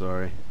cough, I'm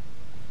sorry.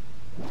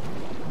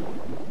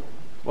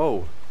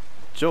 Whoa.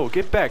 Joe,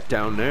 get back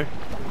down there.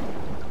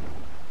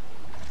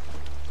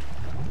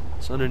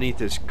 It's underneath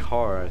this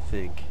car, I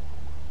think.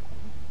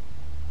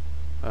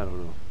 I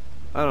don't know.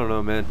 I don't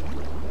know, man.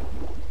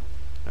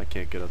 I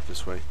can't get up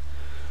this way.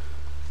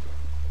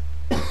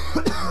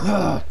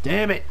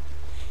 Damn it!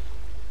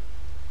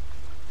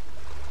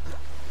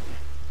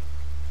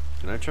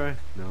 Can I try?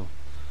 No.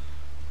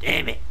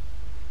 Damn it!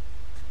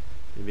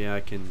 Maybe I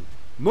can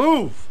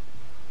move!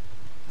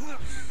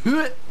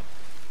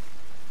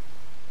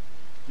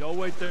 Y'all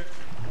wait there.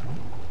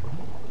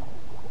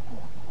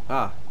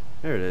 Ah,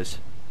 there it is.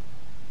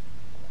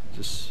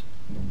 Just...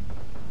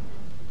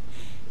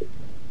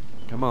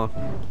 Come on.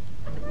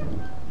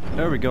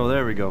 There we go,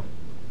 there we go.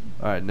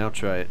 Alright, now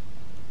try it.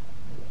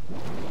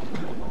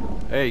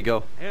 There you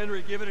go.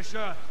 Henry, give it a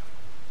shot.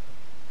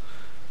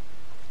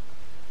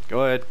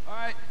 Go ahead.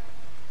 Alright.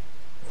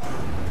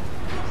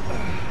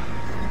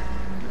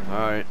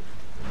 Alright.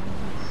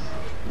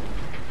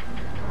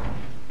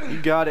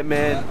 You got it,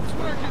 man. It's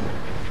working.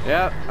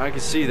 Yep, I can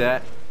see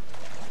that.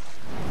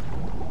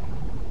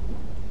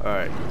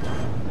 Alright.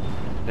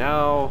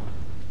 Now,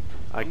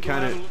 I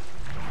kind of...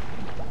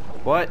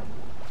 What?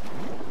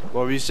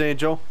 What were you saying,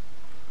 Joe?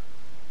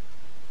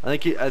 I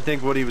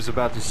think what he was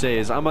about to say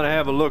is, I'm gonna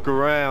have a look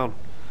around,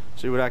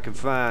 see what I can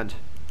find.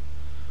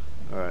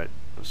 Alright,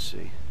 let's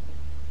see.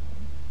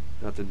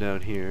 Nothing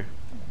down here.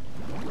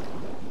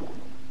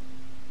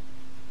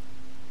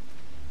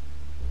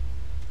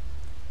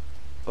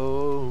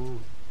 Oh,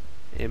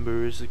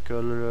 amber is the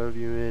color of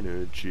your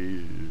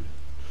energy.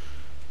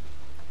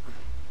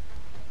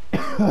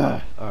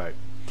 Alright.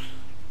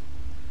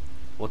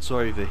 What's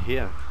over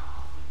here?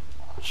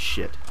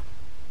 Shit.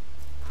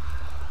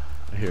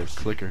 I hear a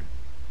clicker.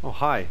 Oh,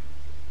 hi.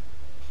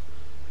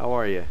 How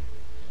are you?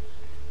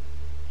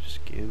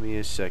 Just give me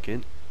a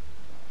second.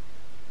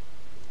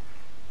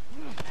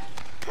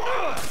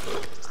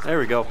 There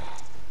we go.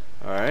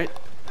 Alright.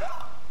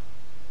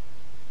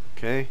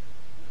 Okay.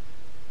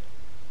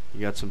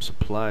 You got some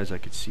supplies, I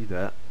could see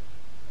that.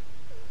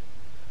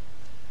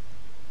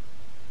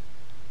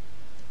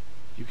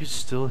 You can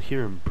still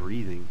hear him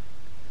breathing.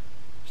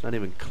 It's not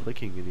even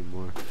clicking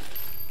anymore.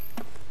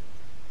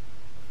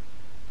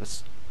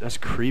 That's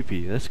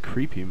creepy. That's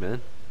creepy,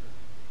 man.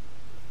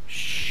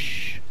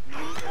 Shh.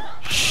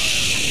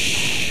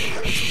 Shh.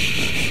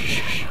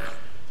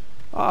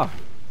 Ah,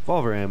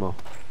 revolver ammo.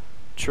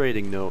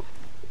 Trading note.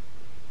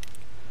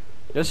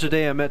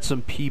 Yesterday I met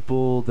some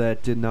people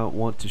that did not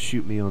want to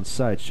shoot me on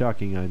sight.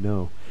 Shocking, I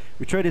know.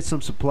 We traded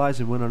some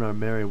supplies and went on our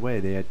merry way.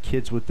 They had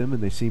kids with them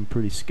and they seemed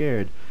pretty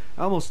scared.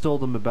 I almost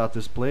told them about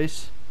this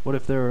place. What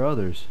if there are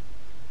others?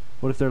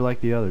 What if they're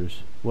like the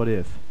others? What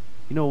if?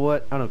 You know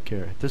what? I don't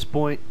care. At this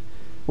point,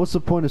 what's the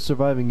point of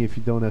surviving if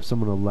you don't have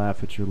someone to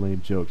laugh at your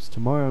lame jokes?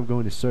 Tomorrow I'm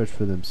going to search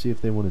for them, see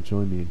if they want to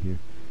join me in here.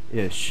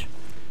 Ish.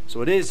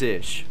 So it is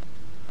Ish.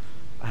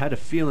 I had a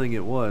feeling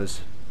it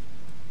was.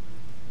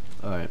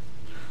 Alright.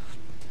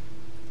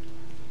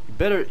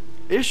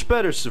 Ish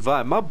better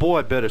survive. My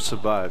boy better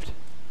survived.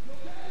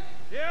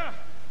 Yeah.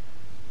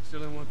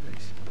 Still in one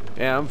piece.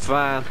 Yeah, I'm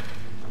fine.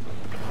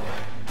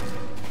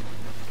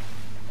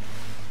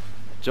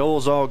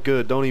 Joel's all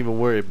good. Don't even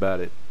worry about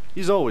it.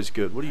 He's always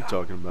good. What are you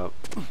talking about?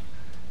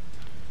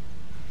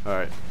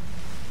 Alright.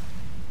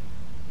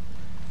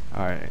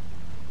 Alright.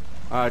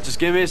 Alright, just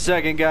give me a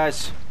second,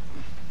 guys.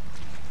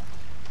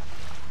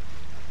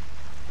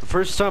 The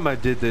first time I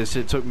did this,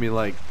 it took me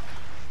like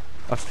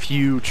a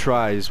few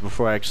tries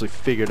before I actually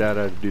figured out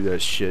how to do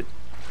that shit.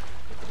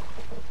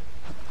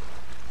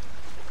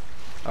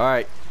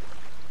 Alright.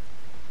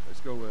 Let's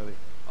go, Willie.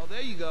 Oh,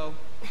 there you go.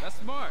 That's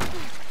smart.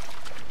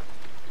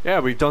 Yeah,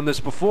 we've done this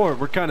before.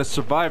 We're kind of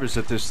survivors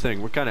at this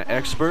thing. We're kind of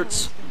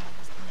experts.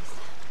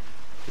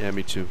 Yeah,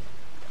 me too.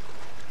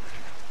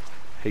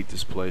 Hate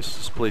this place.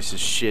 This place is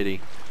shitty.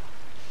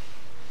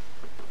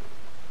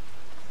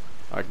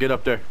 Alright, get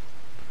up there.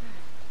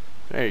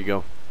 There you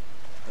go.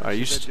 Alright,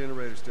 you that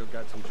generator still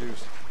got some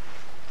juice.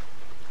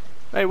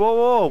 Hey, whoa,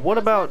 whoa, what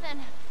about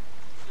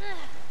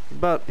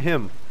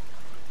him?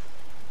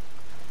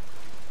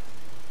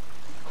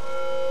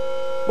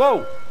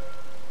 Whoa!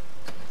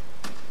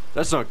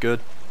 That's not good.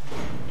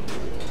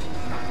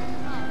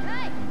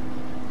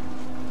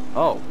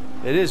 Oh,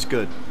 it is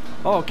good.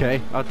 Oh,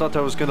 okay. I thought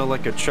that was gonna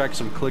like attract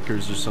some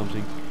clickers or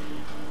something.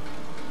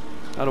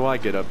 How do I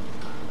get up?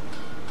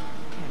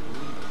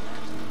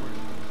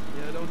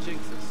 Yeah, don't jinx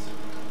us.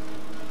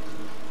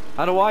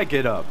 How do I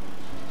get up?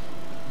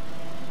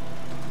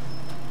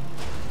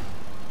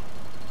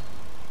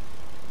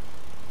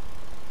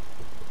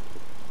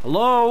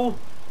 Hello?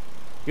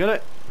 You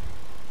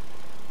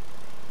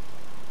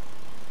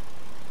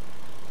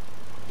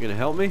gonna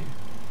help me? You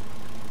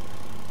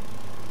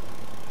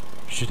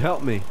should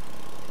help me.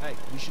 Hey,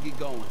 we should get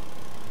going.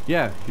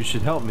 Yeah, you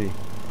should help me.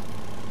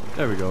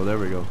 There we go, there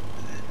we go.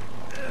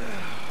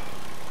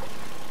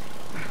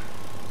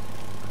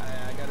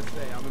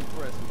 I'm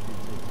impressed with you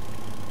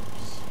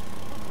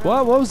too.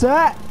 What was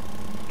that?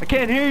 I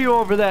can't hear you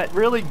over that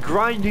really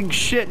grinding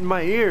shit in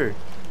my ear.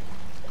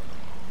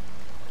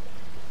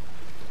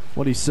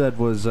 What he said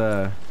was,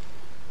 I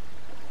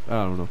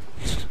don't know.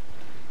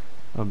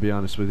 I'll be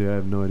honest with you, I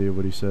have no idea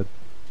what he said.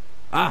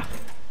 Ah!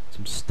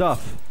 Some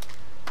stuff.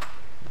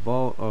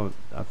 Ball. Oh,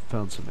 I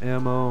found some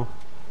ammo.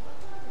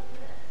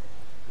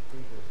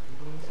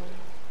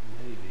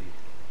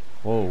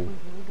 Whoa.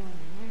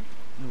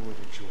 No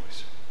other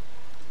choice.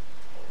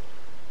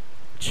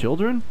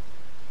 Children?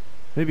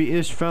 Maybe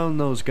Ish found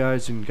those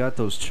guys and got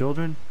those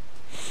children?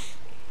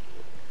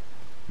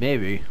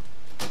 Maybe.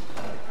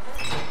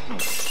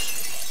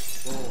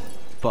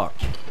 Fuck.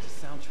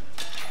 It's a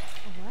soundtrack.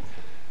 What?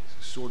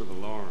 It's a sort of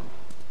alarm.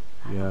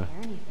 I Yeah. don't hear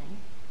anything.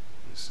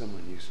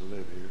 Someone used to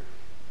live here.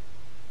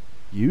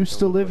 Used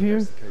to live here?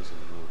 That's the case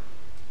anymore.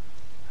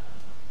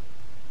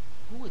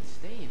 Who would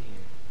stay in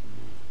here?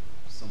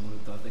 Someone who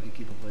thought they could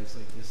keep a place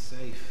like this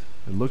safe.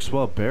 It looks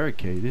well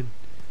barricaded.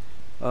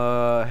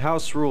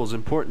 House rules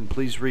important.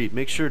 Please read.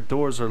 Make sure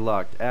doors are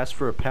locked. Ask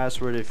for a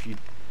password if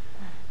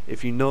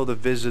you know the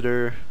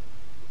visitor.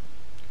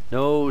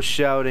 No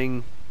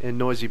shouting and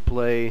noisy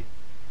play.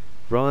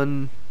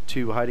 Run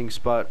to hiding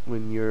spot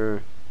when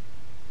you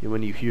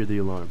hear the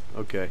alarm.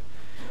 Okay.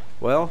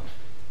 Well,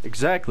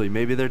 exactly.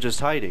 Maybe they're just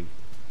hiding.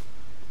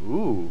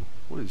 Ooh,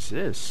 what is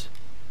this?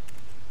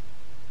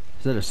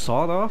 Is that a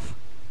sawed-off?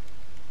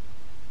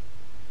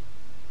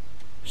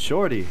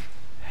 Shorty.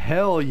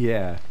 Hell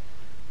yeah.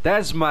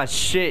 That's my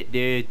shit,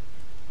 dude.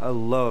 I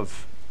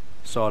love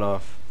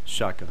sawed-off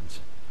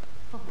shotguns.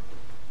 Calm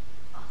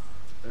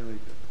down.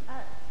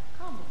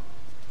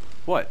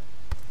 What?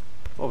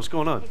 Oh, what's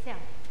going on? Hey, Sam.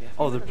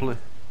 Oh, they're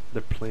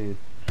playing.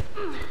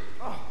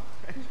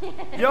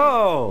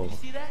 Yo! You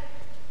see that?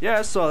 Yeah,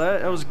 I saw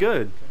that. That was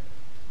good.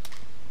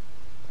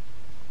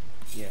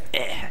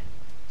 Yeah.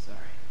 Sorry.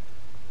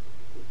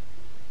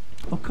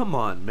 Oh, come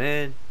on,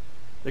 man.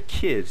 They're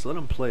kids. Let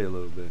them play a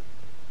little bit.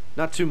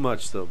 Not too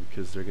much, though,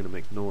 because they're going to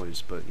make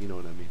noise, but you know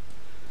what I mean.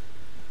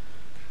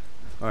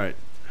 Alright.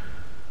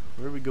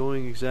 Where are we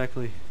going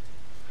exactly?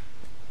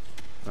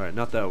 Alright,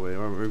 not that way.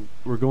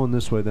 We're going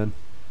this way, then.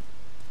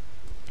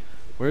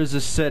 Where is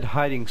this said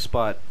hiding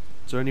spot?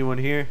 Is there anyone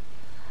here?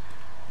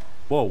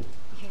 Whoa. You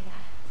hear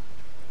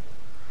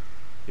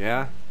that?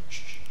 Yeah?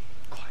 Shh.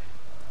 Quiet.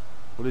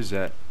 What is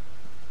that?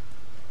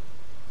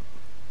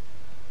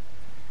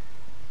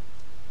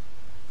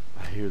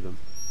 I hear them.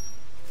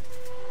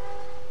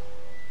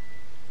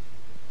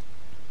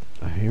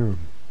 I hear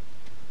them.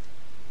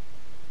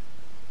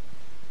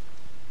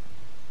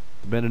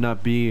 Better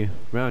not be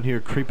around here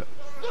creeping.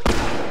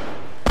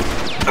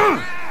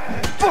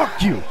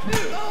 Fuck you!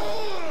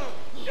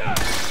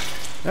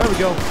 There we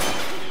go.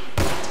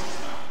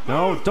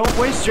 No, don't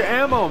waste your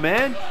ammo,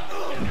 man.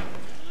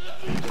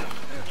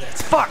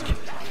 Fuck!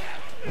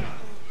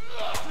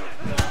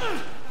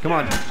 Come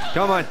on,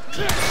 come on.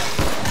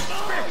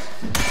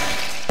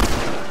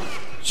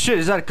 Shit,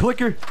 is that a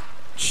clicker?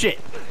 Shit.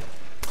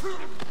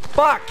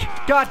 Fuck!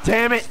 God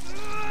damn it!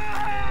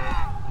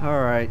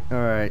 Alright,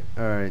 alright,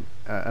 alright.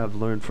 I've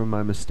learned from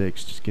my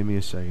mistakes. Just give me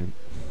a second.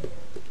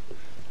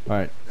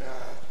 Alright.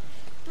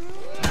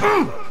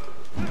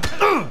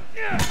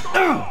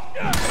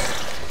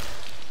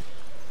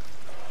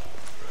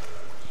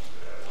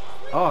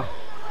 Oh,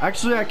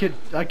 actually I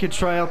could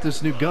try out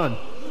this new gun.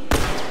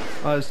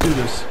 Let's do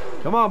this.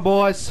 Come on,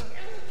 boys.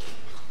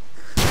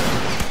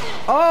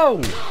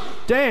 Oh!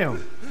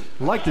 Damn!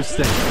 I like this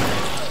thing.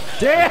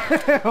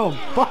 Damn!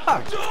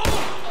 Fuck!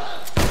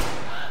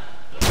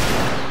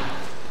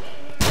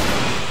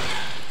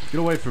 Get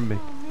away from me.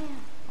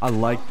 I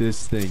like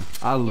this thing.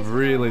 I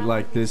really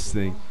like this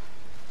thing.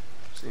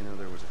 Seeing how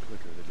there was a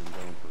clicker that had been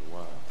going for a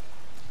while.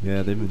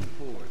 Yeah, they've been...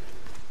 Forward.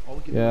 All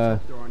we can Yeah. do is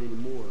hope there aren't any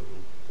more of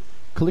them.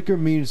 Clicker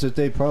means that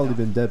they've probably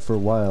been dead for a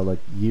while, like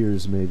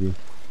years maybe.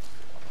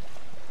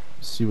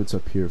 See what's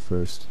up here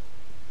first.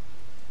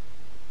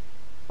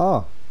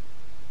 Oh.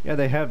 Yeah,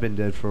 they have been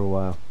dead for a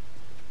while.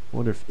 I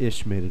wonder if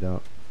Ish made it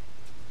out.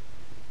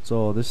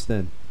 So, this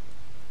then.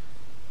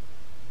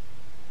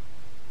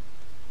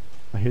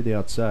 I hear the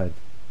outside.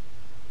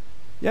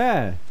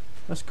 Yeah,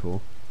 that's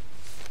cool.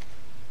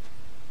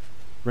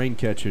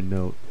 Raincatcher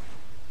note.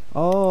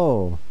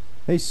 Oh,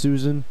 hey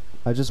Susan.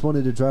 I just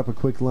wanted to drop a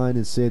quick line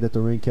and say that the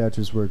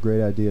raincatchers were a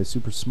great idea.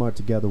 Super smart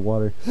to gather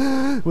water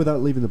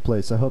without leaving the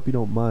place. I hope you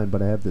don't mind,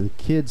 but I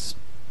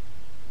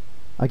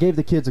gave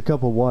the kids a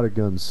couple water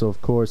guns, so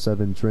of course I've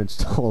been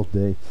drenched all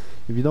day.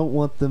 If you don't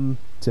want them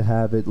to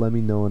have it, let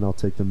me know and I'll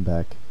take them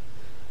back.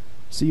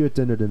 See you at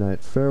dinner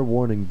tonight. Fair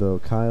warning though,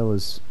 Kyle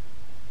is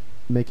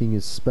making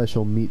his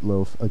special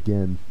meatloaf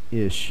again.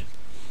 Ish.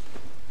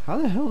 How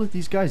the hell did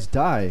these guys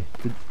die?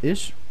 Did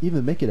Ish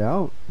even make it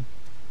out?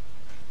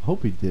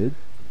 Hope he did.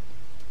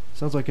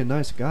 Sounds like a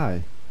nice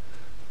guy.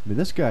 I mean,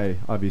 this guy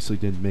obviously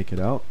didn't make it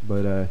out,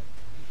 but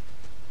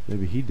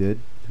maybe he did.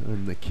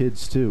 And the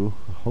kids too.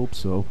 I hope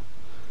so.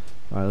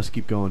 Alright, let's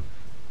keep going.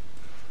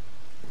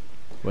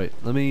 Wait,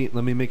 let me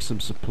make some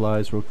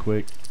supplies real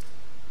quick.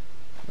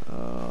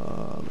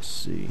 Let's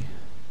see.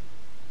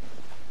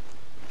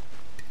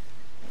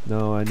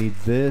 No, I need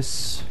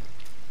this.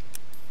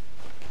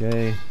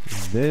 Okay,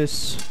 and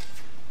this.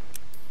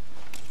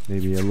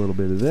 Maybe a little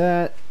bit of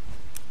that.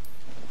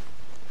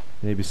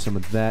 Maybe some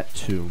of that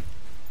too.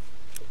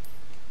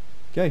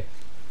 Okay.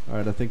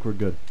 Alright, I think we're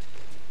good.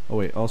 Oh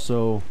wait,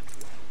 also,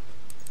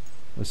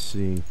 let's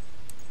see.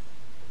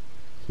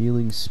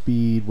 Healing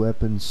speed,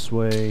 weapon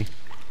sway.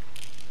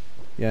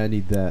 Yeah, I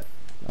need that.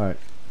 Alright,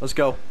 let's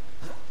go.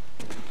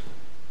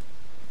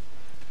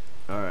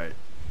 Alright.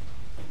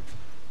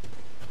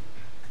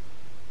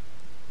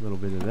 A little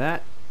bit of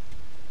that.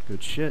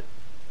 Good shit.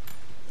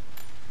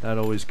 That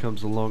always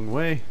comes a long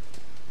way.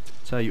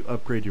 That's how you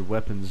upgrade your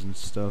weapons and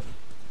stuff.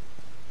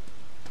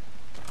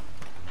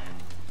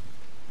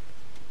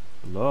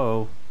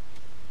 Hello?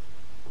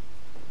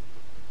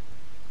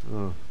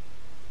 Oh.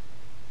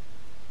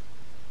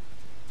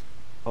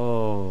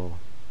 Oh.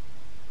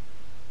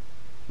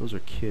 Those are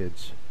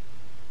kids.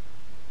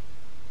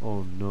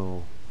 Oh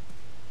no.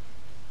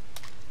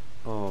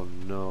 Oh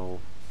no.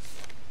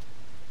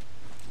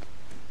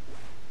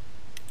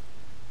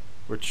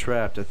 We're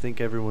trapped. I think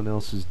everyone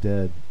else is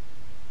dead.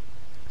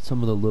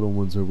 Some of the little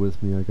ones are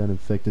with me. I got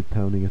infected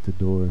pounding at the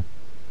door.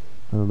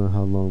 I don't know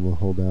how long we'll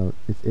hold out.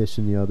 If Ish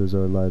and the others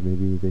are alive,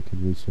 maybe they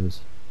can reach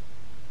us.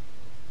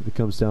 If it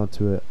comes down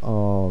to it,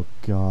 oh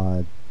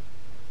god.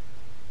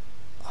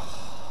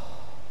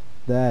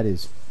 That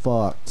is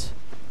fucked.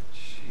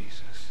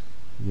 Jesus.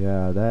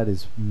 Yeah, that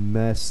is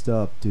messed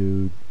up,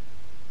 dude.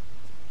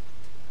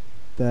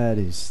 That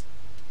is...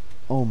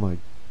 Oh my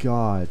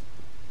god.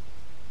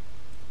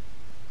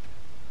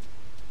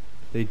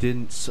 They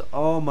didn't...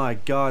 Oh my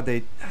god,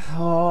 they...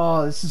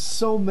 Oh, this is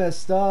so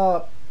messed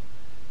up.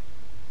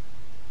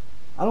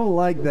 I don't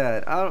like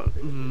that. I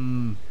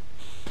don't...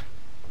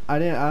 I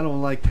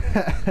don't like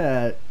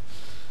that.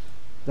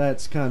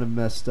 That's kind of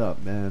messed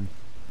up, man.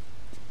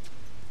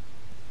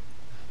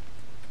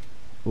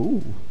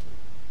 Ooh.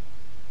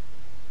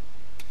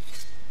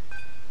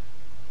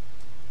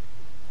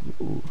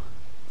 Ooh.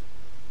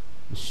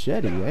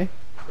 Machete, eh?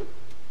 I'm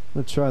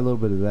gonna try a little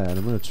bit of that.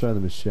 I'm gonna try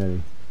the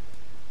machete.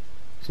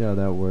 See how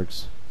that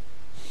works.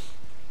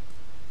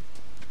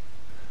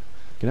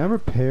 Can I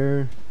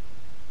repair?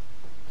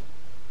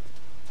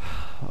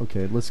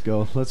 Okay, let's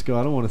go. Let's go.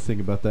 I don't want to think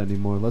about that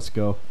anymore. Let's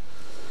go.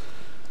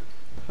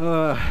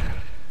 It's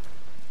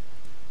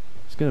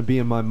gonna be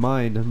in my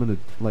mind. I'm gonna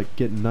like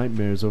get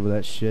nightmares over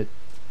that shit.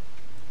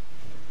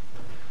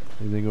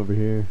 Anything over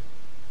here?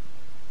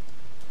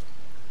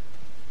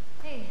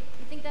 Hey,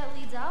 you think that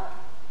leads out?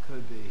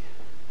 Could be.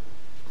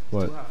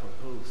 What? Too hot for a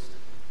post.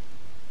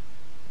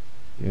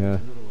 Yeah.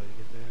 There's another way to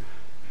get there.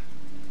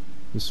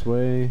 This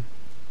way.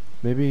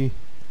 Maybe.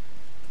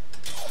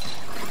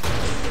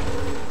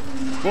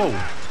 Whoa.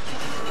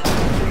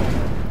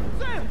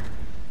 Sam!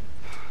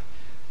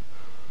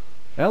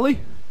 Ellie?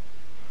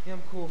 Yeah,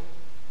 I'm cool.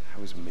 That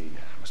was me.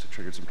 I must have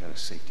triggered some kind of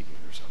safety gate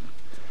or something.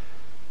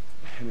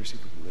 Henry, see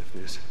if we can lift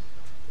this.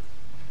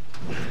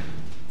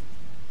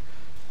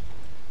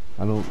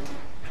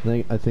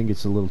 I think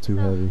it's a little too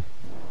heavy.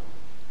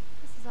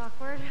 This is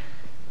awkward.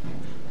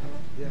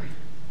 Yeah.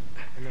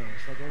 I know,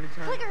 it's like every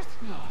time. Clickers!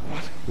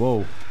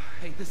 Whoa.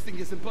 Hey, this thing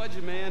isn't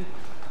budging, man.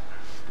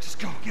 Just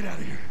go. Get out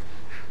of here.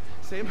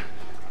 Sam,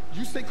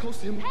 you stay close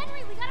to him.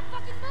 Henry, we gotta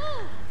fucking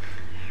move!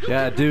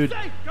 Yeah, dude.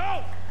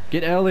 Go!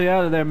 Get Ellie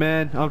out of there,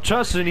 man. I'm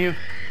trusting you.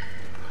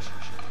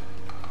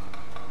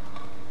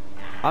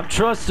 I'm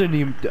trusting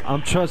you.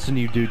 I'm trusting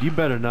you, dude. You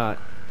better not.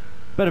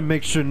 Better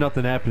make sure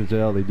nothing happens to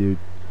Ellie, dude.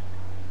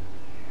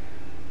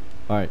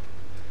 Alright.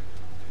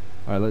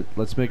 Alright,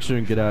 let's make sure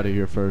and get out of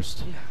here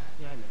first. Yeah,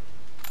 I know.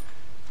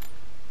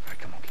 All right,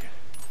 come on, kid.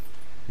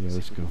 Yeah, See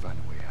let's if we go. can find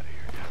a way out of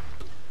here.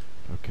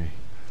 Okay.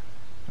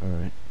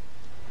 Alright.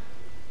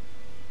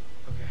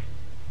 Okay.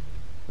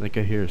 I think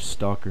I hear a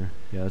stalker.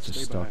 Yeah, that's a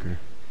Stay behind stalker. me.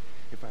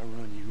 If I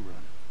run, you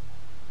run.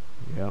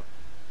 Yep.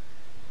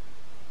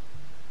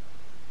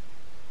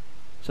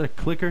 Is that a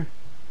clicker?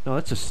 No,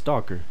 that's a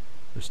stalker.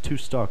 There's two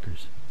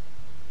stalkers.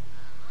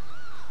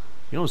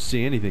 You don't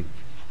see anything.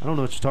 I don't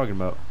know what you're talking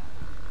about.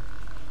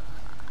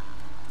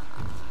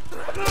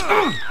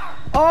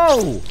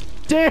 Oh!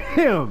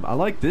 Damn! I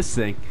like this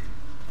thing.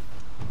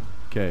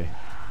 Okay.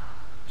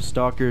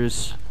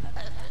 Stalkers.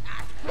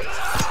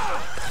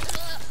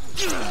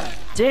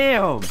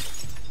 Damn!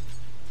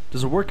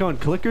 Does it work on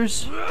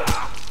clickers?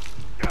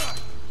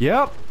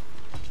 Yep.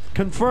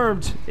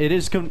 Confirmed. It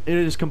is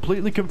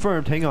completely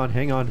confirmed. Hang on,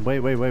 hang on. Wait.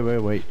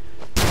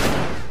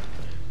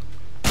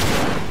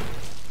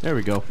 There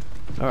we go.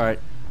 Alright.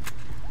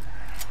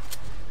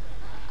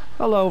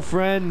 Hello,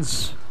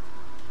 friends.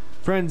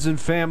 Friends and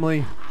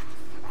family.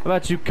 How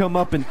about you come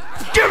up and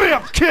give me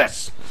a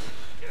kiss?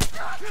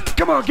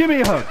 Come on, give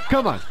me a hug.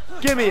 Come on,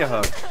 give me a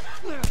hug.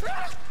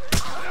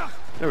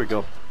 There we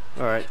go.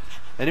 Alright.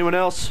 Anyone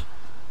else?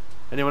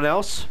 Anyone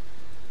else?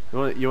 You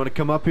want to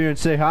come up here and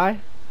say hi?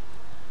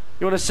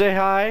 You want to say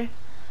hi?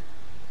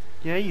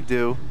 Yeah, you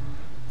do.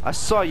 I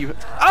saw you.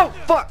 Oh,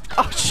 fuck!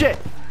 Oh, shit!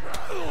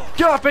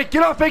 Get off me!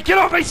 Get off me! Get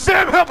off me!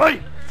 Sam, help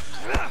me!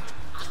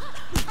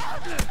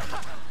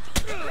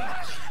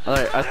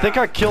 Alright, I think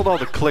I killed all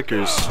the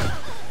clickers.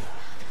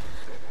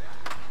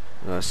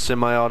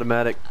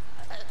 Semi-automatic.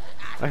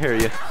 I hear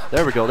you.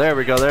 There we go, there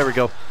we go, there we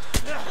go.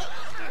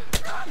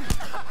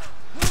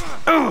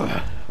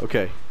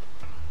 Okay.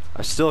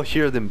 I still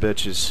hear them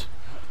bitches.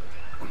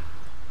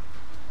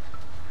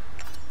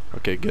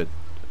 Okay, good.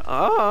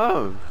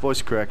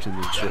 Voice correction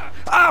and shit.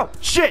 Oh,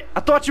 shit! I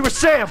thought you were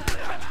Sam!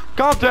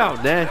 Calm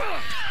down, man.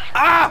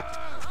 Ah!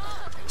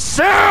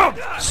 Sam!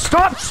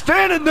 Stop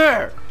standing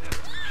there!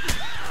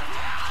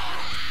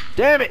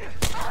 Damn it!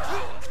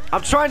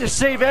 I'm trying to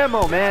save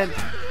ammo, man.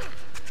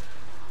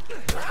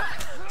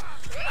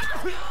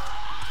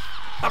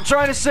 I'm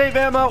trying to save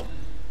ammo.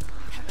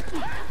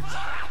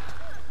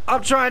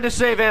 I'm trying to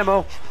save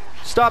ammo.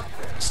 Stop.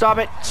 Stop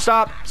it.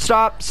 Stop.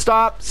 Stop.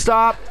 Stop.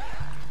 Stop.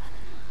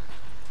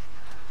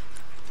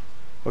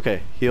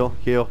 Okay. Heal.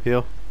 Heal.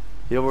 Heal.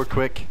 Heal real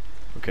quick.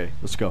 Okay.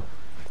 Let's go.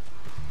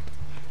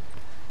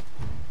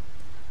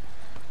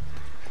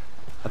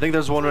 I think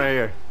there's one right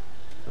here.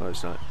 No,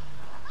 it's not.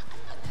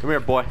 Come here,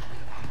 boy.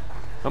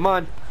 Come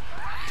on.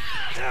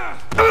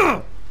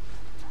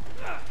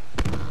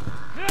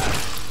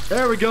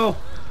 There we go.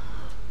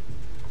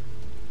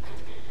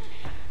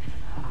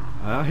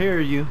 I hear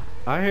you.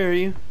 I hear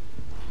you.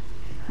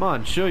 Come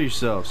on, show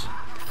yourselves.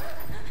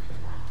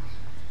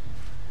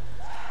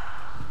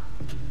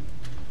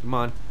 Come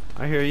on.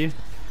 I hear you.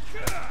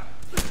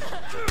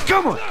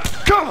 Come on!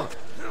 Come on!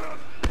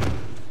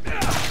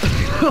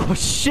 Oh,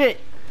 shit!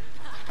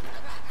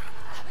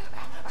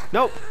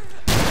 Nope.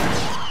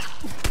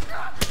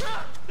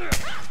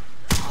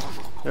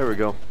 There we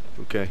go.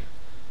 Okay.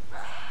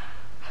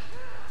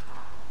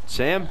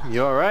 Sam,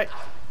 you alright?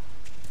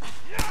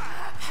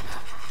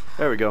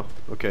 There we go.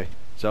 Okay.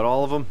 Is that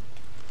all of them?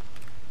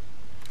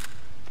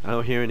 I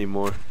don't hear any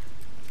more.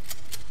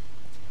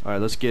 Alright,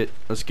 let's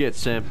get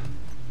Sam.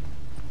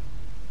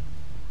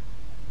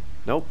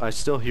 Nope, I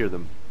still hear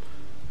them.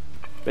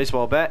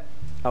 Baseball bat.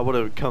 I would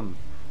have come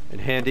in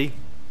handy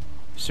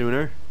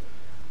sooner.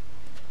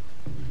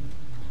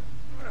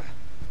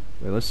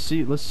 Wait, let's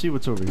see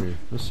what's over here.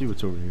 Let's see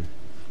what's over here.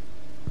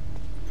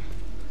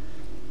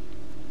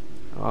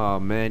 Oh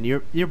man,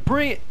 you're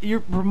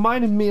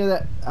reminding me of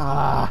that.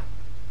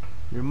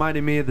 You're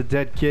reminding me of the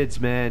dead kids,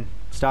 man.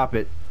 Stop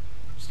it.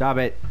 Stop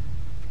it.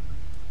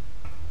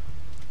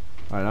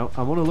 Alright,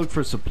 I want to look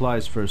for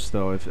supplies first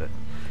though. If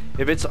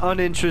it's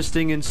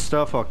uninteresting and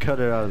stuff, I'll cut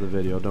it out of the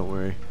video, don't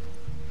worry.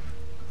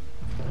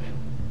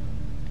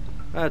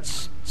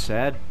 That's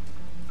sad.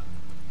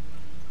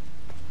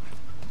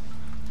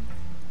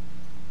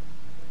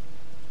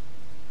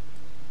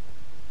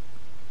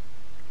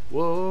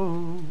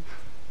 Whoa.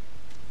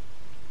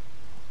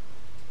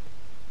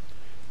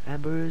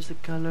 Amber is the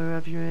color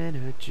of your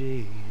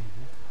energy.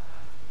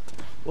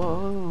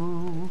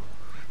 Whoa.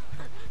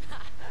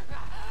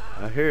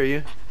 I hear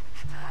you.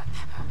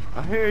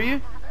 I hear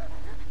you.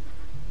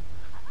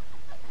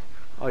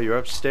 Oh, you're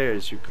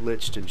upstairs. You're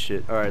glitched and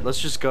shit. Alright,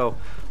 let's just go.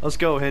 Let's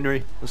go,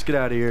 Henry. Let's get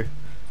out of here.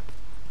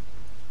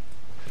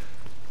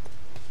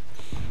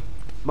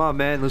 Come on,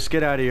 man. Let's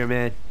get out of here,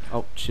 man.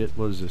 Oh, shit.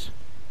 What is this?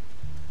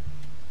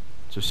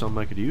 Is there something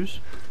I could use?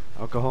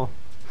 Alcohol?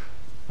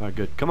 Alright,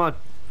 good. Come on.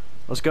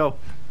 Let's go.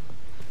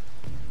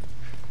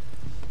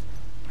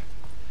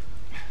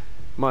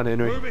 Come on,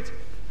 Henry. Move it.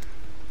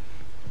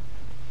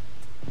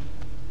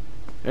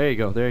 There you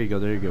go. There you go.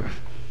 There you go.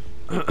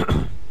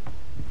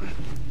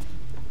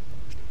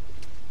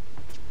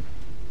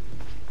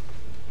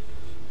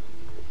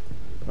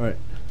 Alright.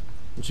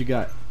 What you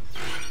got?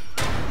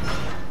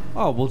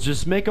 Oh, well,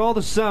 just make all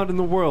the sound in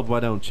the world, why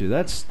don't you?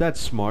 That's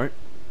smart.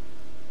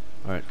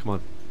 Alright, come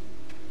on.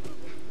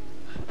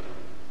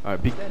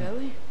 Alright, Is that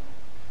Ellie?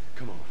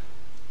 Come on.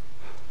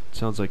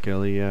 sounds like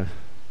Ellie, yeah.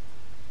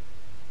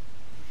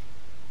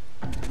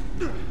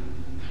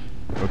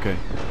 Okay.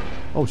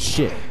 Oh,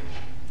 shit.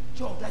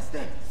 Joel, that's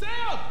them. Sam!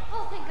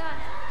 Oh, thank God.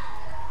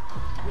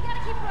 We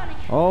gotta keep running.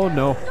 Oh,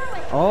 no.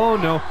 Oh,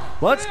 no.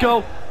 Let's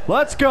go.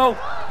 Let's go.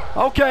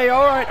 Okay,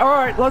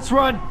 alright, let's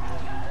run.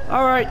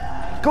 Alright,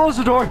 close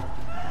the door.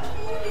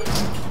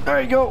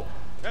 There you go.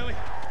 Ellie,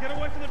 get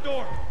away from the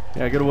door.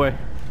 Yeah, get away.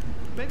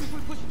 Maybe if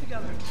we push it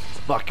together.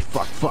 Fuck.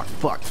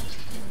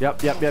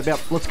 Yep.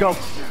 Let's go.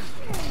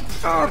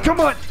 Oh,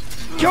 come on.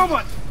 Come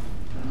on.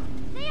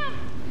 Sam!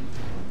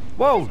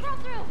 Whoa. Crawl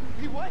through.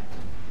 Hey, what?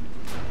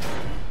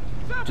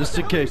 Sam, Just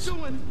what in the hell are case. you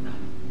doing?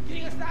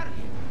 Getting us out of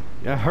here.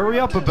 Yeah, hurry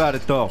up about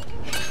it, though.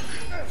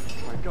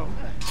 Alright, go.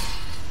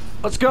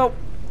 Let's go.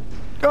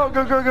 Go.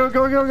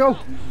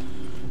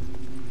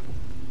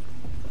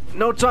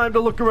 No time to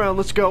look around.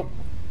 Let's go.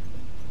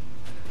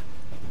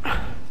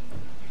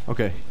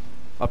 Okay.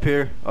 Up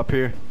here.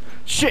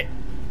 Shit.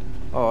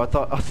 Oh, I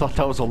thought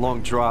that was a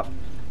long drop.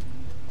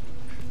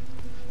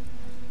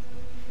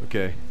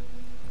 Okay.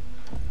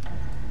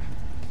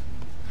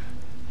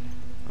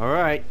 All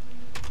right.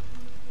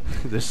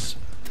 This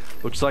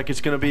looks like it's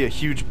gonna be a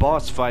huge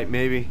boss fight,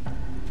 maybe.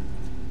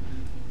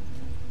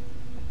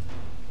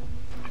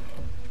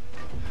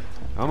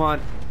 Come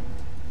on.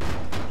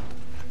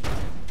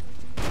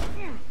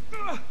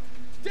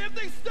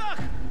 stuck!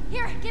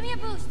 Here, give me a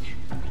boost.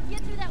 I can get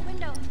through that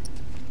window.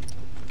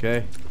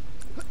 Okay.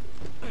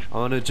 I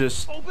want to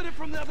just Open it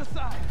from the other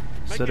side.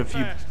 Make set it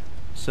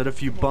fast. a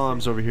few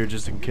bombs over here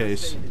just in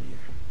case.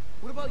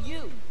 What about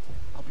you?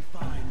 I'll be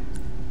fine.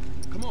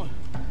 Come on,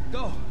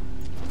 go.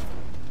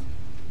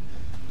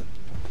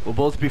 We'll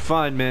both be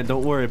fine, man.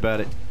 Don't worry about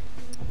it.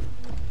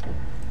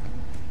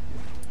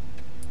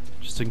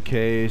 Just in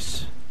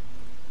case.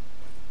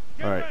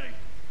 Get All right. ready.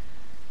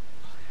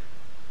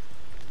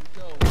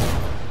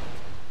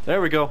 There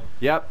we go.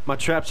 Yep, my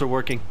traps are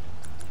working.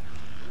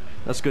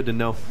 That's good to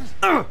know.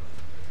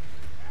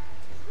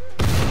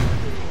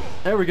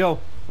 There we go.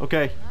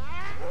 Okay.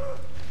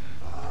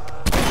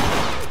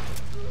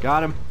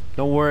 Got him.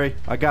 Don't worry.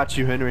 I got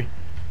you, Henry.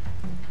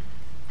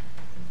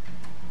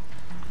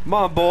 Come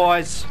on,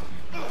 boys.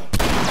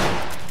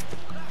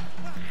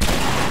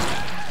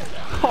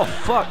 Oh,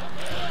 fuck.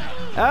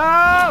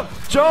 Oh!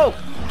 Joel!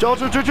 Joel,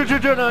 no.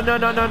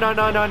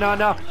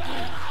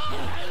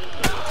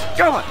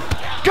 Come on!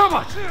 Come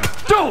on!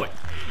 Do it!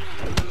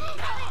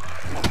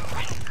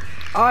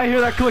 I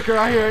hear that clicker,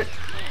 I hear it.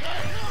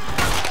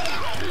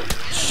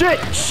 Shit!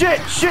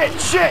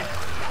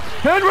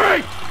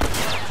 Henry!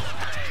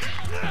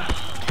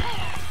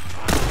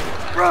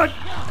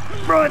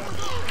 Run!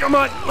 Come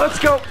on, let's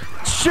go!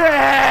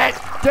 Shit!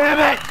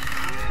 Damn it!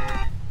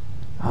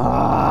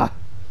 Ah!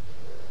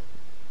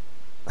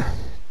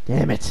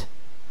 Damn it!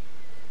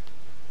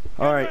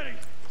 All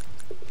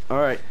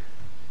right.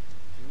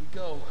 Here we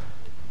go.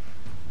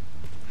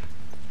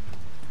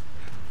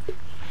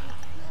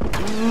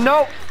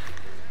 Nope.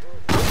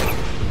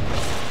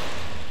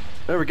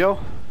 There we go.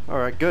 All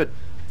right, good.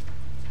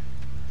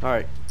 All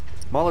right,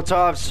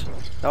 Molotovs.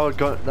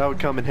 That would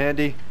come in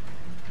handy.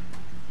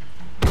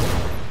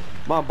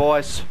 Come on,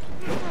 boys.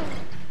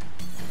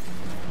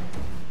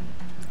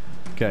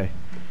 Okay.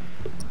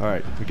 All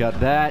right, we got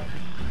that.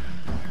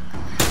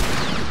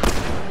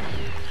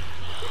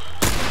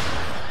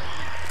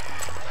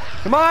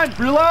 Come on,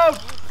 reload.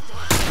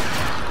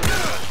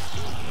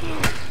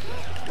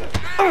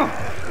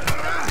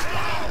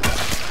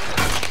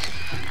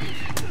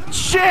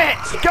 Shit!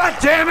 God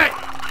damn it!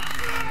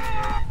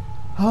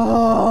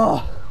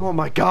 Oh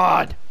my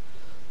God!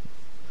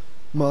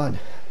 Come on.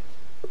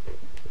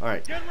 All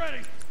right. Get ready.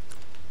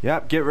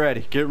 Yep. Get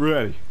ready. Get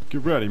ready.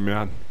 Get ready,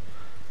 man.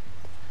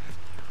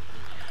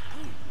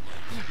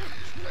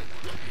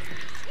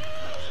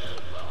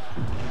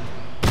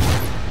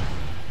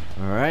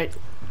 All right.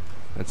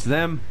 That's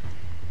them.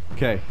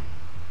 Okay.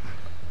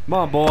 Come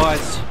on,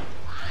 boys.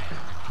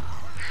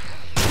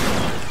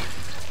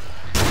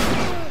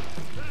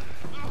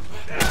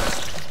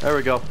 There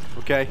we go.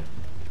 Okay.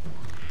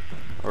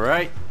 All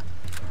right.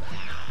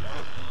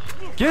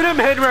 Get him,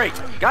 Henry!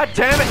 God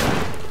damn it!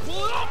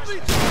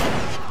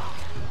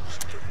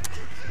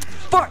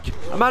 Fuck!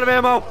 I'm out of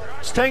ammo.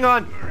 Just hang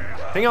on.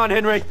 Hang on,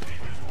 Henry.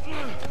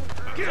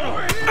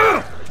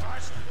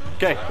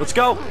 Okay, let's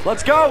go.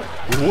 Let's go.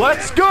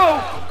 Let's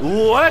go.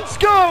 Let's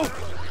go.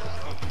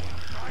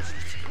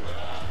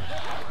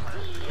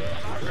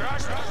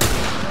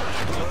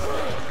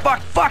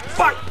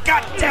 Fuck.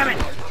 God damn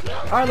it.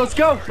 All right, let's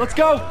go. Let's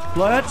go.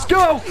 Let's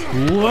go.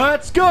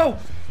 Let's go.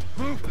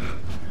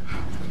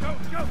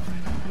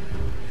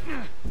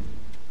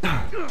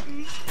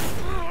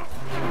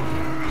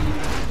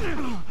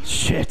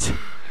 Shit.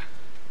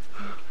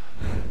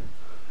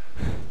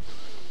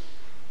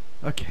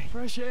 Okay.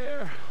 Fresh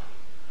air.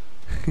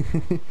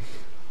 Look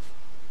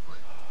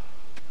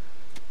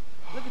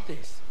at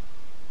this.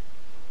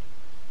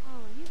 Oh,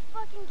 are you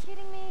fucking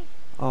kidding me?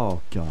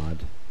 Oh, God.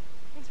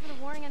 Thanks for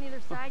the warning on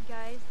either side,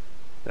 guys.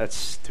 That's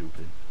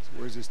stupid. So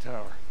where's this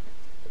tower?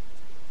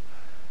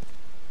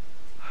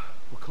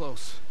 We're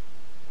close.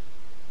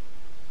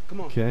 Come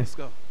on, Okay. let's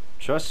go.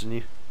 Trusting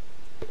you.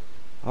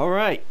 All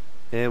right.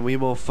 And we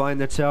will find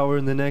the tower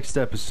in the next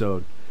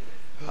episode.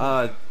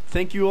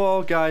 Thank you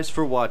all, guys,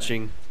 for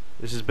watching.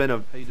 This has been a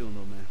How you doing,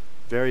 little man?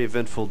 very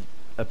eventful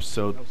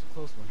episode. That was a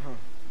close one, huh?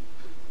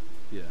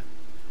 Yeah.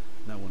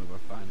 Not one of our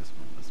finest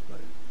moments,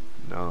 but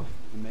No.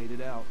 we made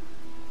it out.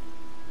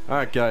 All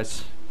right,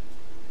 guys.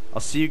 I'll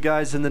see you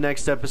guys in the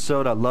next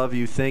episode. I love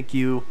you. Thank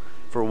you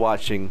for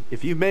watching.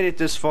 If you've made it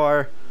this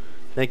far,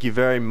 thank you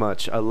very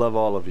much. I love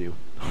all of you.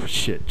 Oh,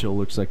 shit. Joel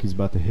looks like he's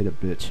about to hit a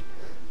bitch.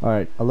 All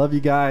right. I love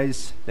you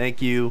guys.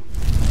 Thank you.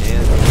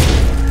 And...